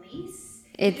a release?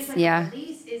 It's just like yeah. a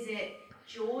release? Is it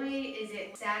joy? Is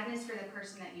it sadness for the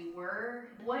person that you were?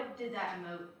 What did that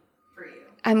emote for you?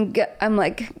 I'm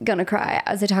like gonna cry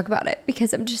as I talk about it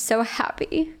because I'm just so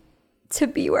happy to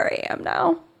be where I am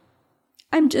now.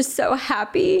 I'm just so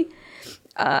happy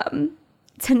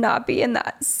to not be in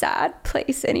that sad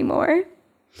place anymore.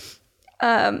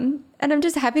 And I'm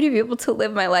just happy to be able to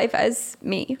live my life as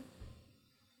me.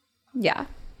 Yeah,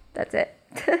 that's it.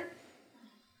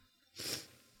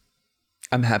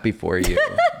 I'm happy for you.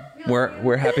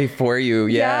 We're happy for you.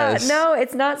 Yes. Yeah, no,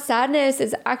 it's not sadness.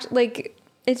 It's actually like,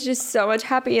 it's just so much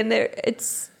happy. And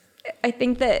I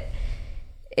think that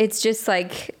it's just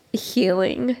like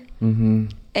healing.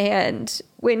 And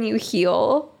when you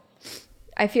heal,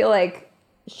 I feel like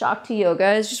Shakti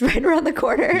yoga is just right around the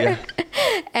corner. Yeah.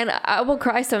 And I will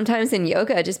cry sometimes in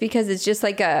yoga just because it's just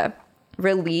like a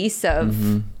release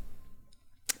of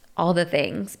all the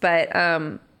things. But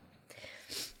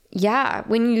yeah,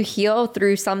 when you heal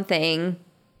through something,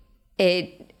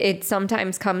 it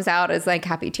sometimes comes out as like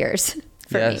happy tears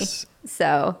for me.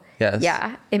 So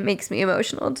yeah, it makes me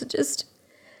emotional to just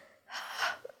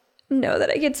know that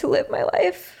I get to live my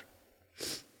life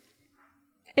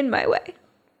in my way.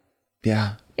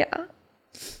 Yeah. Yeah.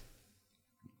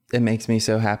 It makes me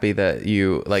so happy that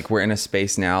we're in a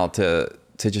space now to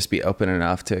just be open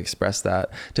enough to express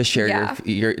that, to share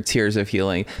your tears of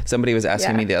healing. Somebody was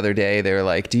asking me the other day, they were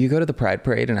like, do you go to the Pride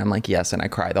Parade? And I'm like, yes. And I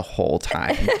cry the whole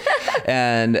time.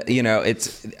 And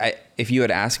if you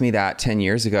had asked me that 10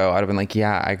 years ago, I'd have been like,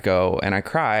 yeah, I go and I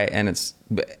cry. And it's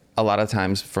a lot of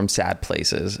times from sad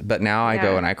places, but now I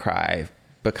go and I cry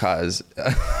because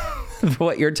of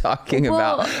what you're talking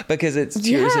about, because it's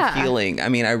tears of healing. I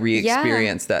mean, I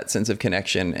re-experience that sense of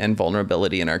connection and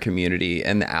vulnerability in our community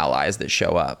and the allies that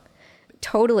show up.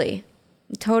 Totally.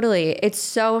 It's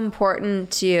so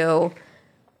important to,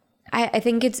 I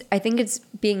think it's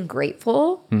being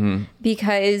grateful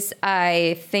because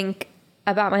I think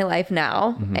about my life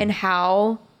now and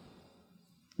how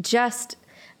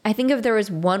I think if there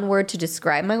was one word to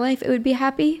describe my life, it would be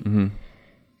happy.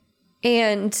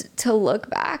 And to look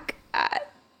back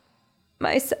at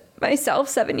myself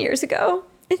 7 years ago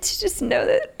and to just know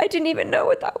that I didn't even know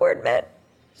what that word meant.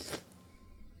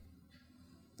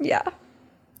 Yeah.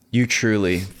 You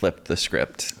truly flipped the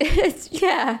script.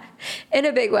 Yeah, in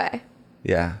a big way.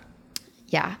 Yeah.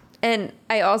 Yeah. And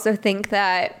I also think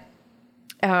that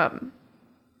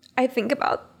I think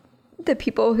about the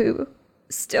people who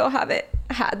still haven't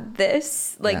had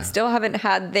this, still haven't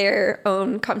had their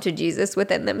own come to Jesus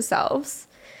within themselves.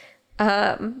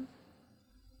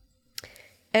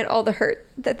 And all the hurt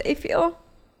that they feel.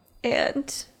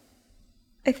 And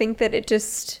I think that it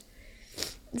just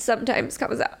sometimes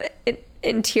comes out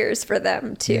in tears for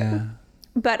them too.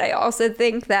 But I also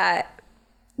think that,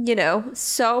 you know,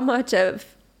 so much of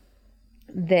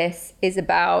this is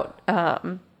about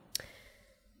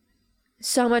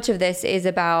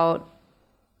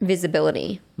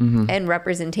visibility and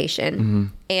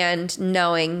representation and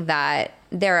knowing that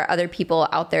there are other people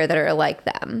out there that are like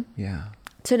them. Yeah.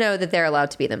 To know that they're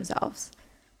allowed to be themselves.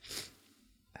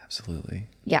 Absolutely.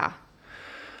 Yeah.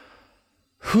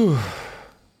 Whew.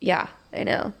 Yeah, I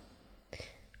know.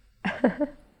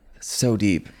 So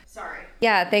deep. Sorry.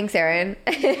 Yeah, thanks, Erin.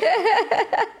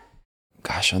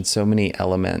 Gosh, on so many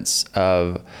elements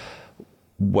of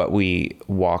what we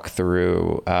walk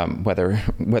through, whether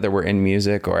we're in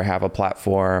music or have a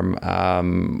platform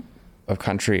of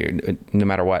country, no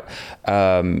matter what,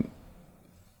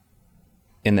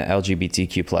 in the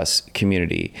LGBTQ plus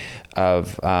community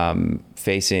of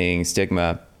facing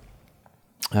stigma,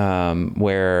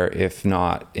 where if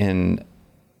not in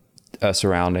a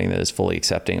surrounding that is fully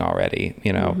accepting already,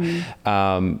 you know.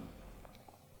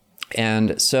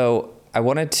 And so I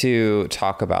wanted to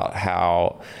talk about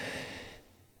how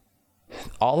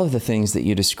all of the things that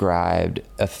you described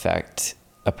affect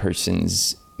a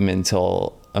person's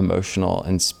mental, emotional,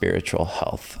 and spiritual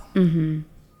health.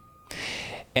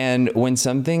 And when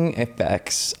something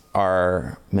affects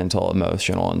our mental,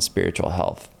 emotional, and spiritual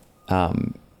health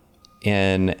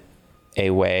in a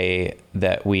way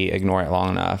that we ignore it long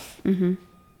enough, you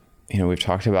know, we've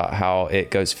talked about how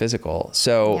it goes physical.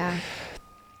 So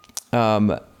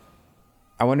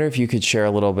I wonder if you could share a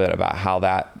little bit about how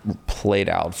that played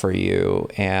out for you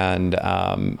and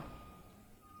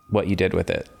what you did with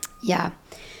it. Yeah.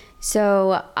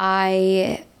 So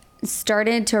I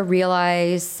started to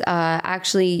realize,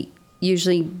 actually,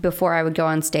 usually before I would go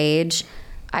on stage,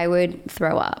 I would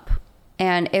throw up.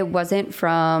 And it wasn't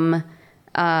from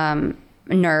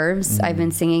nerves. I've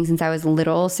been singing since I was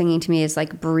little. Singing to me is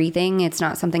like breathing. It's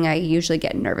not something I usually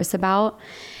get nervous about.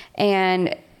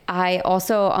 And I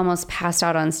also almost passed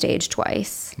out on stage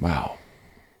twice. Wow.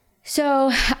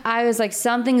 So I was like,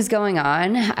 something's going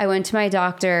on. I went to my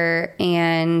doctor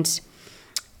and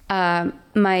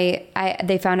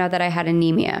they found out that I had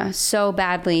anemia so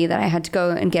badly that I had to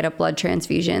go and get a blood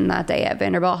transfusion that day at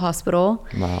Vanderbilt Hospital.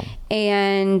 Wow.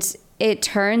 And it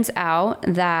turns out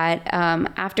that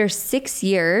after 6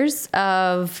 years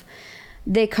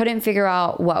they couldn't figure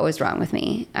out what was wrong with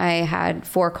me. I had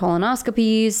 4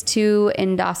 colonoscopies, 2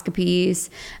 endoscopies,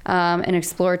 an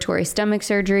exploratory stomach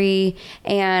surgery,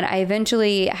 and I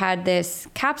eventually had this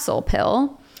capsule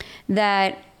pill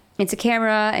that it's a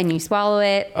camera and you swallow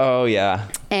it. Oh, yeah.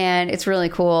 And it's really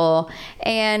cool.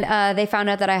 And they found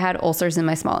out that I had ulcers in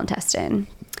my small intestine.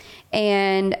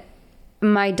 And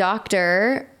my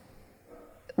doctor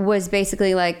was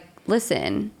basically like,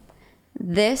 listen,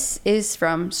 this is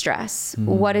from stress.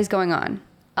 What is going on?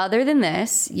 Other than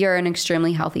this, you're an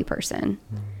extremely healthy person.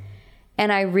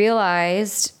 And I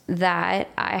realized that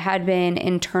I had been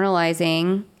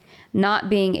internalizing not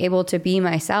being able to be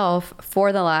myself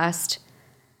for the last,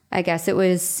 I guess it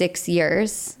was 6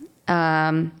 years.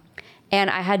 And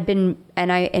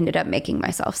I ended up making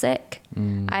myself sick.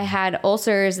 I had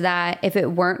ulcers that if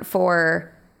it weren't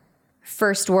for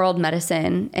first world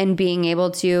medicine and being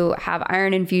able to have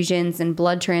iron infusions and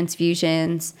blood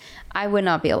transfusions, I would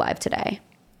not be alive today.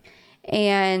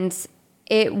 And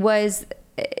it was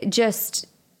just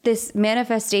this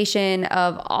manifestation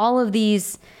of all of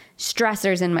these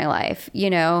stressors in my life.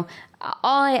 You know,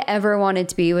 all I ever wanted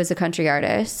to be was a country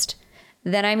artist.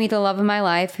 Then I meet the love of my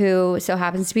life, who so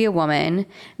happens to be a woman.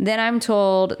 Then I'm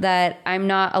told that I'm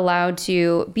not allowed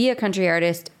to be a country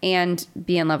artist and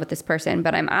be in love with this person,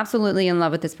 but I'm absolutely in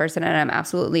love with this person and I'm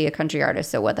absolutely a country artist.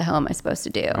 So what the hell am I supposed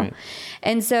to do? Right.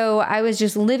 And so I was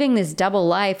just living this double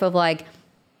life of like,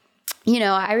 you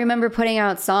know, I remember putting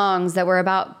out songs that were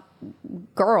about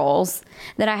girls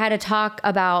that I had to talk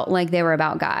about like they were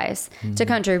about guys. To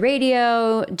country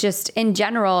radio, just in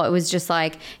general, it was just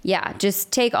like, yeah,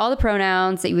 just take all the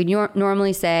pronouns that you would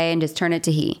normally say and just turn it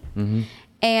to he.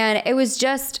 And it was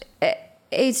just,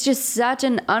 it's just such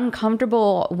an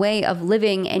uncomfortable way of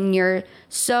living, and you're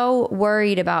so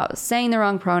worried about saying the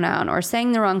wrong pronoun or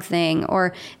saying the wrong thing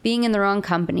or being in the wrong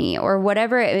company or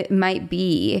whatever it might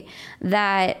be,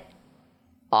 that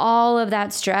all of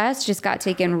that stress just got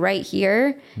taken right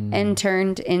here and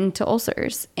turned into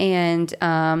ulcers. And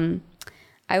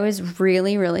I was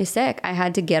really, really sick. I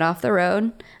had to get off the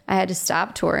road. I had to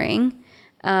stop touring.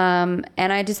 And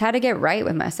I just had to get right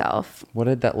with myself. What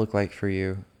did that look like for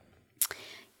you?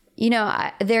 You know,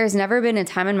 there's never been a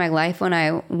time in my life when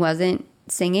I wasn't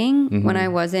singing, when I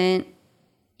wasn't,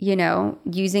 you know,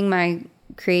 using my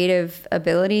creative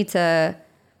ability to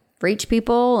reach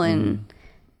people and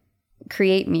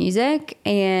create music.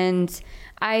 And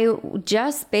I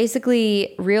just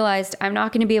basically realized I'm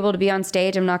not going to be able to be on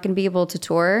stage. I'm not going to be able to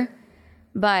tour,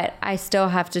 but I still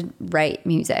have to write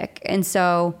music. And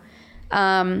so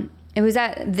it was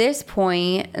at this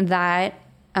point that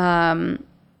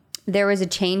there was a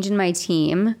change in my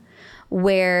team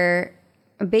where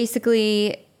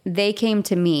basically they came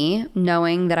to me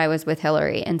knowing that I was with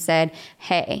Hillary and said,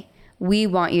 hey, we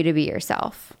want you to be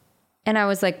yourself. And I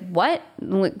was like, what?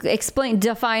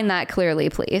 Define that clearly,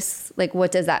 please. Like,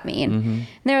 what does that mean? And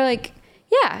they're like,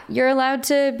 yeah, you're allowed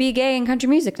to be gay in country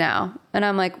music now. And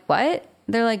I'm like, what?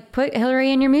 They're like, put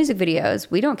Hillary in your music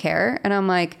videos. We don't care. And I'm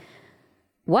like,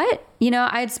 what? You know,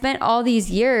 I'd spent all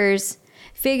these years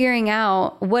figuring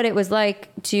out what it was like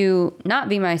to not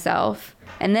be myself.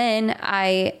 And then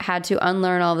I had to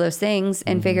unlearn all those things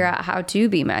and figure out how to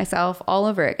be myself all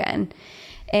over again.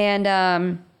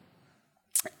 And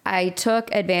I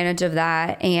took advantage of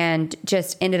that and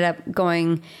just ended up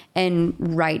going and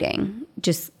writing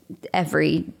just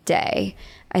every day.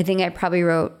 I think I probably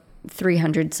wrote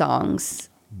 300 songs.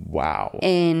 Wow.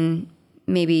 In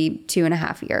maybe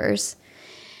 2.5 years.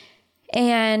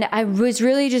 And I was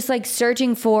really just like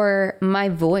searching for my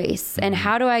voice and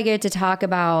how do I get to talk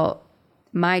about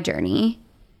my journey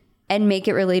and make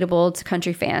it relatable to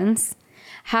country fans?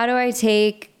 How do I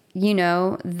take, you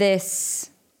know, this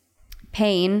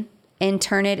pain and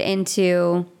turn it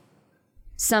into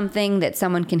something that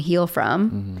someone can heal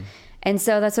from? And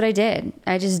so that's what I did.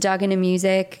 I just dug into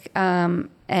music.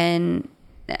 And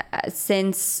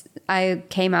since I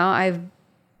came out, I've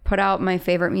put out my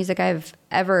favorite music I've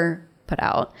ever put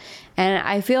out. And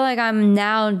I feel like I'm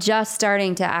now just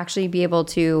starting to actually be able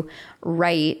to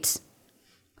write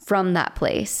from that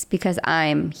place because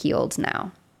I'm healed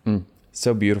now.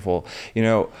 So beautiful. You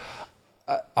know,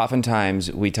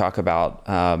 oftentimes we talk about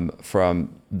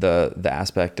from the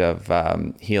aspect of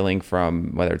healing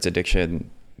from whether it's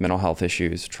addiction, mental health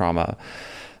issues, trauma.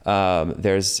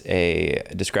 There's a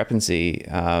discrepancy,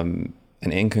 an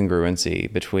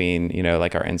incongruency between, you know,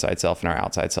 like our inside self and our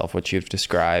outside self, which you've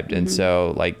described. And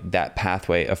so like that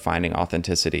pathway of finding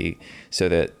authenticity so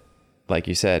that, like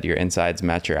you said, your insides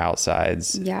match your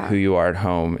outsides. Yeah. Who you are at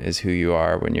home is who you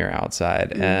are when you're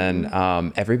outside. And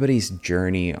everybody's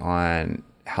journey on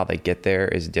how they get there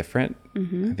is different.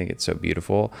 I think it's so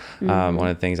beautiful. One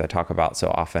of the things I talk about so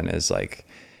often is like,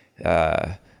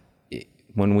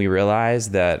 when we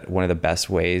realize that one of the best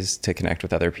ways to connect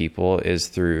with other people is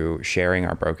through sharing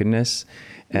our brokenness.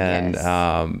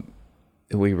 And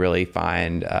we really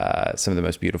find some of the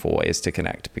most beautiful ways to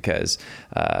connect because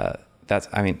that's,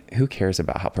 I mean, who cares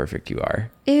about how perfect you are?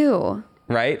 Ew.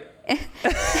 Right?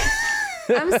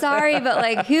 I'm sorry, but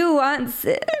like who wants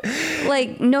it?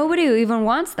 Like nobody even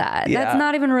wants that. Yeah. That's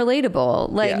not even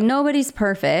relatable. Like nobody's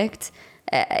perfect.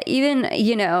 Even,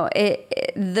 you know,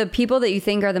 the people that you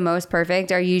think are the most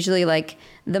perfect are usually like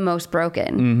the most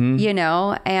broken, you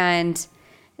know, and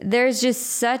there's just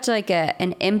such like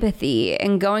an empathy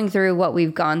in going through what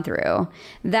we've gone through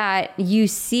that you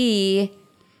see,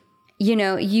 you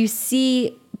know, you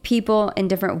see people in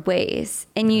different ways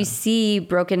and you see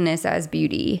brokenness as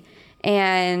beauty.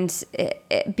 And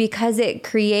because it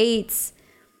creates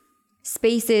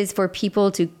spaces for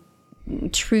people to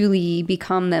truly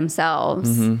become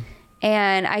themselves.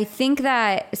 And I think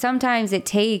that sometimes it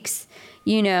takes,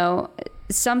 you know,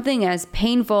 something as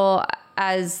painful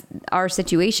as our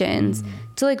situations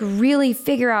to like really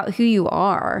figure out who you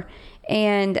are.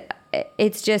 And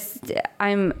it's just,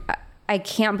 I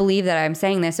can't believe that I'm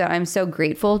saying this. So I'm so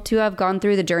grateful to have gone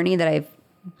through the journey that I've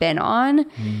been on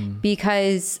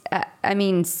because I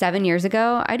mean, 7 years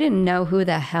ago, I didn't know who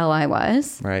the hell I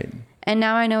was. Right. And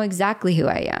now I know exactly who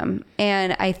I am.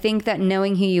 And I think that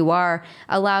knowing who you are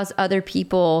allows other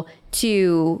people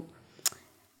to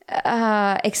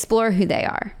explore who they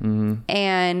are.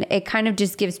 And it kind of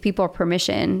just gives people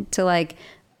permission to like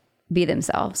be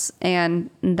themselves. And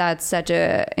that's such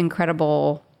a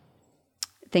incredible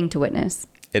thing to witness.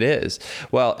 It is.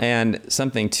 Well, and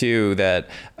something too that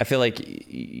I feel like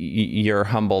you're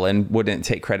humble and wouldn't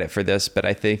take credit for this, but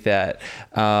I think that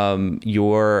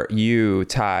you,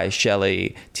 Ty,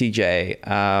 Shelly, TJ,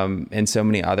 and so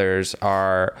many others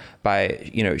are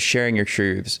by, you know, sharing your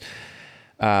truths,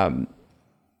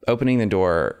 opening the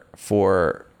door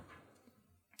for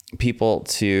people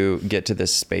to get to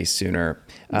this space sooner.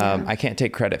 I can't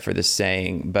take credit for this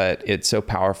saying, but it's so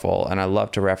powerful. And I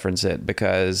love to reference it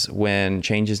because when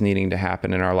change is needing to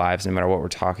happen in our lives, no matter what we're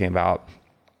talking about,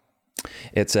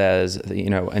 it says, you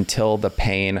know, until the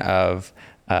pain of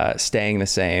staying the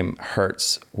same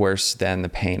hurts worse than the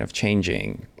pain of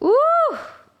changing, Ooh.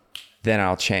 then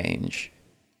I'll change.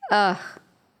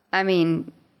 I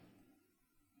mean,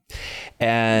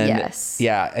 and yes.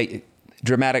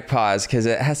 Dramatic pause, because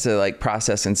it has to like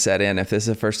process and set in if this is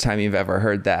the first time you've ever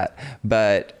heard that.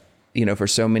 But for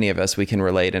so many of us, we can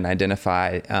relate and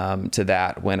identify to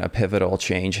that when a pivotal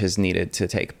change has needed to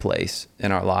take place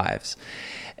in our lives.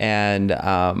 And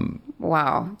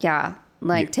wow, yeah,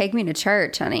 like take me to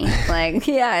church, honey. Like,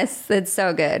 yes, it's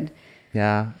so good.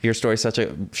 Yeah, your story is such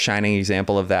a shining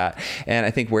example of that. And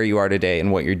I think where you are today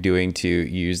and what you're doing to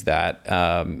use that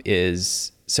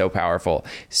is so powerful.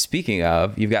 Speaking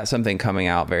of, you've got something coming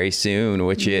out very soon,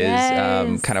 which is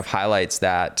kind of highlights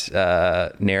that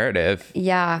narrative.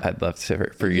 Yeah. I'd love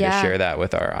for you to share that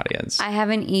with our audience. I have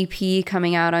an EP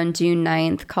coming out on June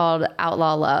 9th called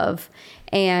Outlaw Love.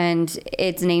 And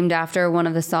it's named after one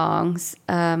of the songs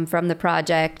from the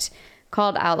project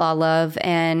called Outlaw Love.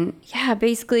 And yeah,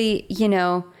 basically,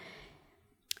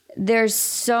 there's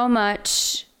so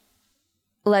much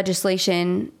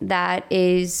legislation that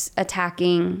is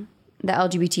attacking the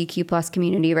LGBTQ plus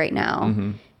community right now.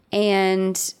 Mm-hmm.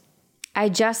 And I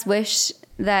just wish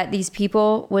that these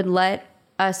people would let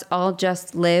us all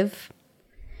just live.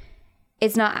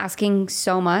 It's not asking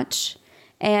so much.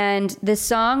 And this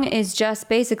song is just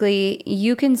basically,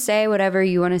 you can say whatever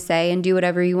you want to say and do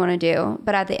whatever you want to do.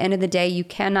 But at the end of the day, you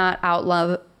cannot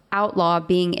outlaw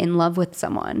being in love with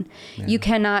someone. Yeah. You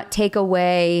cannot take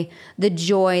away the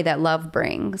joy that love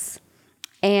brings.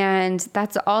 And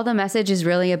that's all the message is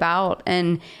really about.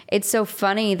 And it's so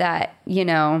funny that,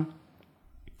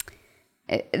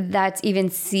 that's even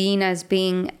seen as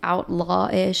being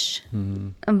outlaw-ish,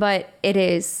 but it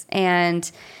is.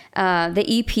 And the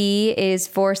EP is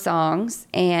 4 songs,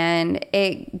 and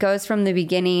it goes from the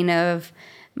beginning of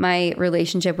my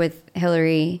relationship with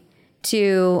Hillary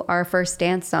to our first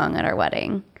dance song at our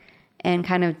wedding, and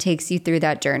kind of takes you through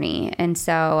that journey. And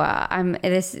so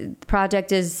this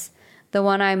project is the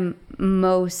one I'm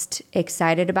most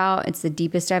excited about. It's the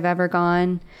deepest I've ever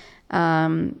gone.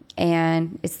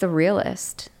 And it's the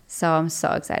realest. So I'm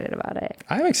so excited about it.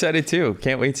 I'm excited too.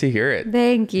 Can't wait to hear it.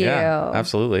 Thank you. Yeah,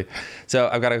 absolutely. So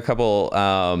I've got a couple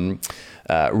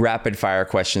rapid fire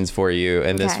questions for you.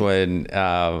 And this one,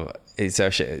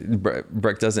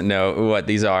 Brooke doesn't know what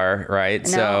these are, right?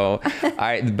 No. So,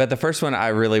 but the first one I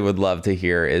really would love to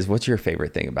hear is, what's your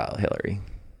favorite thing about Hillary?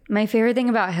 My favorite thing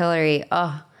about Hillary,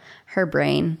 her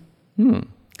brain.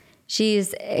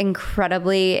 She's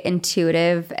incredibly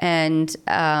intuitive and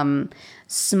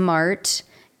smart.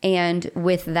 And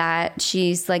with that,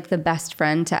 she's like the best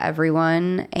friend to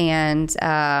everyone. And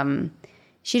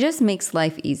she just makes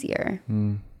life easier.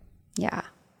 Yeah.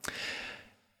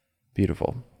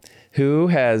 Beautiful. Who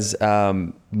has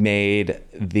made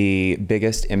the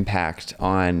biggest impact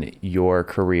on your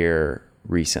career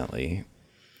recently?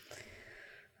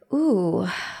 Ooh,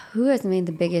 who has made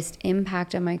the biggest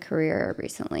impact on my career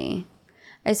recently?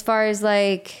 As far as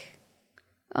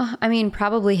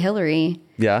probably Hillary.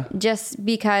 Yeah. Just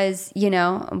because,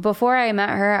 before I met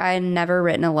her, I had never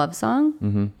written a love song.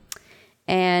 Mm-hmm.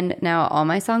 And now all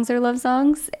my songs are love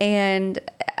songs. And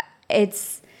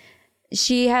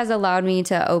she has allowed me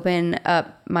to open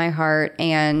up my heart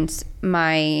and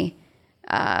my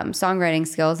songwriting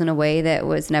skills in a way that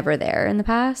was never there in the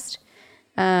past.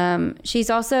 She's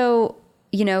also,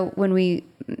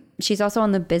 she's also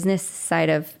on the business side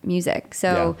of music.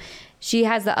 So she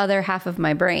has the other half of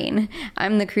my brain.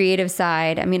 I'm the creative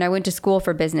side. I mean, I went to school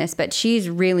for business, but she's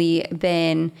really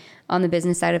been on the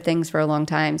business side of things for a long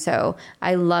time. So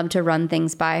I love to run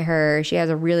things by her. She has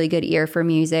a really good ear for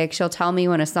music. She'll tell me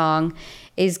when a song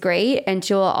is great, and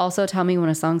she'll also tell me when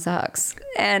a song sucks.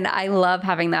 And I love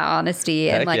having that honesty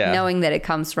and knowing that it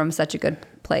comes from such a good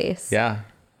place. Yeah.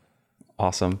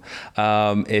 Awesome.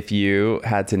 If you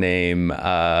had to name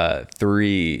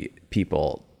 3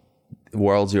 people,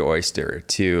 world's your oyster,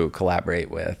 to collaborate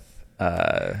with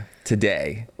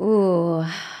today. Ooh.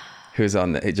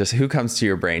 Who comes to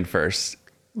your brain first?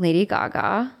 Lady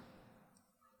Gaga.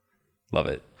 Love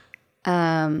it.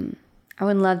 I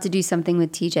would love to do something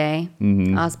with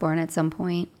TJ Osborne at some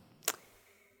point.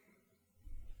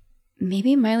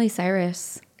 Maybe Miley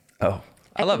Cyrus. Oh,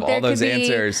 I love all those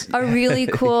answers. A really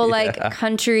cool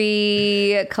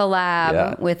country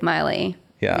collab with Miley.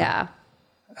 Yeah.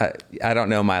 I don't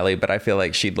know Miley, but I feel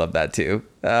like she'd love that too.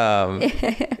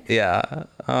 Yeah.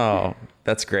 Oh,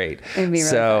 that's great. It'd be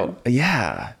really fun.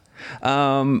 Yeah.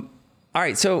 All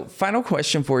right. So final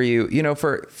question for you,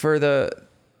 for the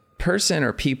person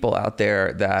or people out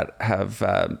there that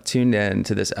have tuned in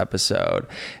to this episode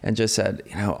and just said,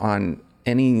 on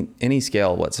any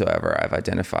scale whatsoever, I've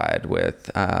identified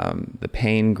with the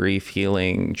pain, grief,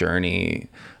 healing journey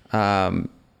that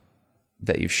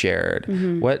you've shared.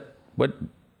 Mm-hmm. What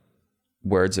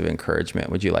words of encouragement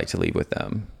would you like to leave with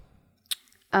them?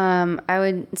 I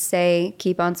would say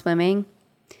keep on swimming.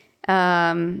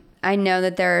 I know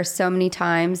that there are so many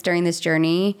times during this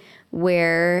journey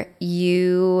where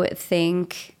you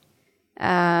think,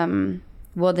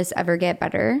 will this ever get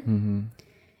better? Mm-hmm.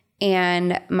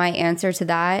 And my answer to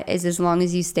that is as long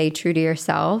as you stay true to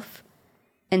yourself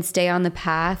and stay on the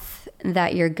path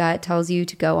that your gut tells you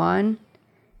to go on,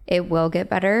 it will get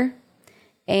better.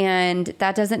 And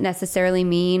that doesn't necessarily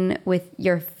mean with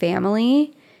your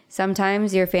family.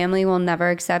 Sometimes your family will never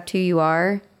accept who you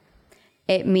are.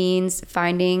 It means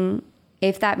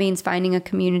if that means finding a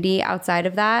community outside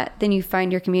of that, then you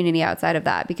find your community outside of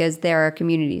that, because there are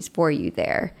communities for you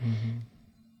there. Mm-hmm.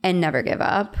 And never give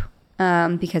up,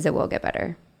 because it will get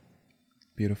better.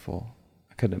 Beautiful.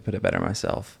 I couldn't have put it better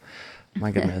myself.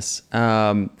 My goodness.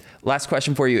 Last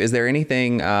question for you. Is there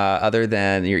anything other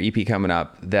than your EP coming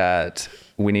up that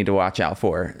we need to watch out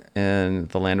for in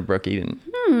the land of Brooke Eden?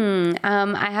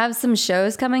 I have some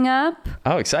shows coming up.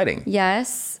 Oh, exciting.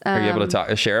 Yes. Are you able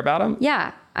to share about them?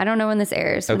 Yeah. I don't know when this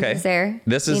airs. When Okay. does this air?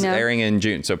 This is Do you know? airing in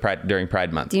June, so during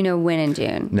Pride Month. Do you know when in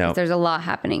June? No. 'Cause there's a lot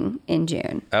happening in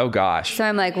June. Oh, gosh. So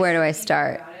I'm like, where do I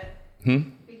start? We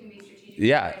can be strategic.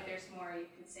 Yeah. If there's more, you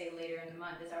could say later in the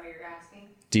month. Is that what you're asking?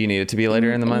 Do you need it to be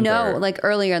later in the month? No, or? like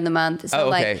earlier in the month. So Oh,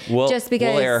 okay. like, just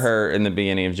because. We'll air her in the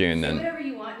beginning of June Do then. whatever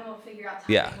you want, and we'll figure out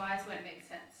Yeah. timing-wise when it makes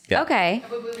sense. Yeah. Okay.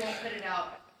 But we won't put it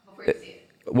out before you see it.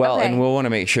 Well, Okay. and we'll want to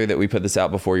make sure that we put this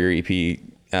out before your EP.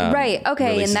 Right. Okay.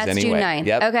 releases And that's anyway. June 9th.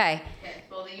 Yep. Okay. Okay.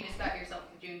 Well, then you just got yourself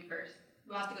to June 1st.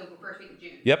 We'll have to go first week of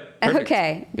June. Yep. Perfect.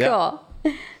 Okay. Yep. Cool.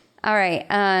 All right.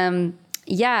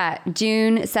 Yeah.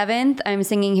 June 7th, I'm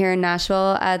singing here in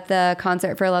Nashville at the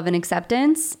Concert for Love and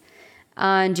Acceptance.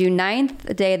 On June 9th,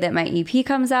 the day that my EP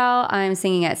comes out, I'm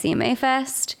singing at CMA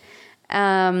Fest.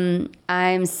 I'm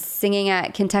singing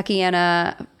at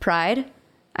Kentuckiana Pride.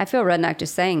 I feel redneck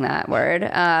just saying that word,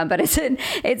 but it's in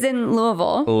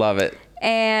Louisville. Love it.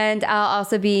 And I'll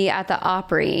also be at the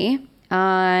Opry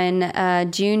on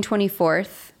June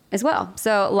 24th as well.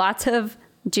 So lots of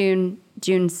June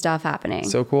stuff happening.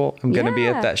 So cool. I'm going to be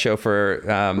at that show for the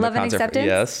Love and concert. Acceptance?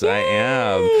 Yes, I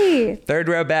Yay! am. Third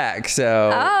row back.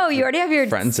 So Oh, you already have your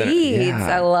front and seats. center.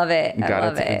 Yeah. I love it. I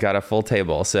love it. Got a full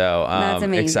table. So That's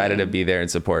amazing. excited to be there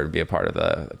and support and be a part of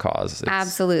the cause.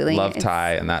 Absolutely. Love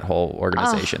Ty and that whole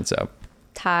organization. So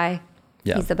Ty,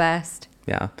 Yeah. he's the best.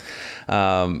 yeah.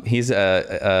 He's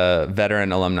a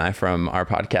veteran alumni from our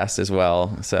podcast as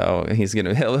well. So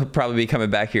he'll probably be coming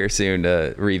back here soon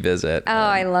to revisit. Oh,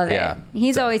 I love it. Yeah.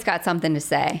 He's always got something to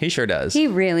say. He sure does. He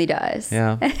really does.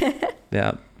 Yeah.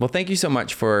 Yeah. Well, thank you so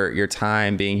much for your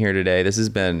time being here today. This has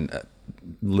been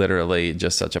literally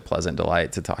just such a pleasant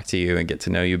delight to talk to you and get to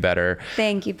know you better.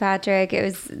 Thank you, Patrick. It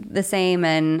was the same,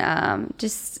 and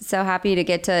just so happy to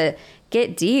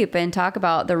get deep and talk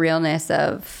about the realness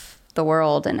of the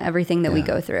world and everything that we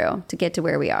go through to get to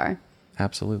where we are.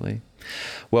 Absolutely.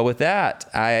 Well, with that,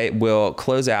 I will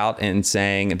close out in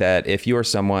saying that if you are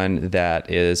someone that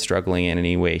is struggling in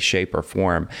any way, shape, or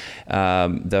form,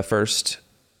 the first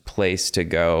place to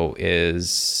go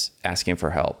is asking for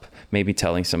help. Maybe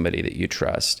telling somebody that you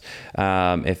trust.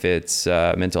 If it's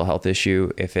a mental health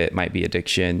issue, if it might be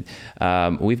addiction,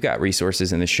 we've got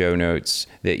resources in the show notes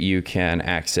that you can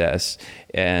access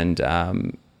and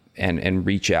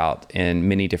reach out in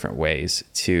many different ways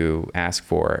to ask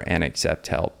for and accept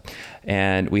help.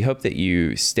 And we hope that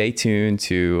you stay tuned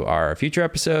to our future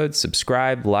episodes,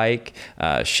 subscribe, like,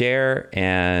 share,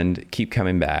 and keep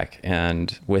coming back.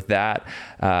 And with that,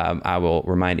 I will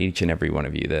remind each and every one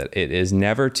of you that it is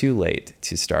never too late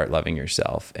to start loving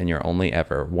yourself, and you're only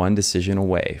ever one decision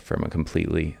away from a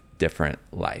completely different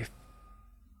life.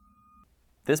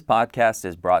 This podcast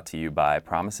is brought to you by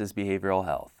Promises Behavioral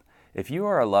Health. If you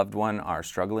or a loved one are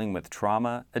struggling with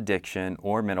trauma, addiction,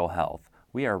 or mental health,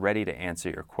 we are ready to answer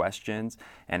your questions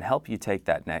and help you take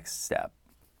that next step.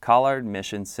 Call our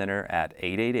admission center at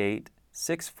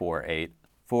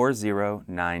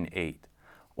 888-648-4098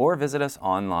 or visit us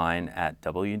online at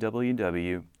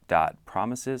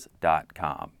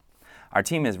www.promises.com. Our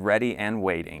team is ready and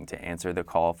waiting to answer the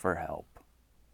call for help.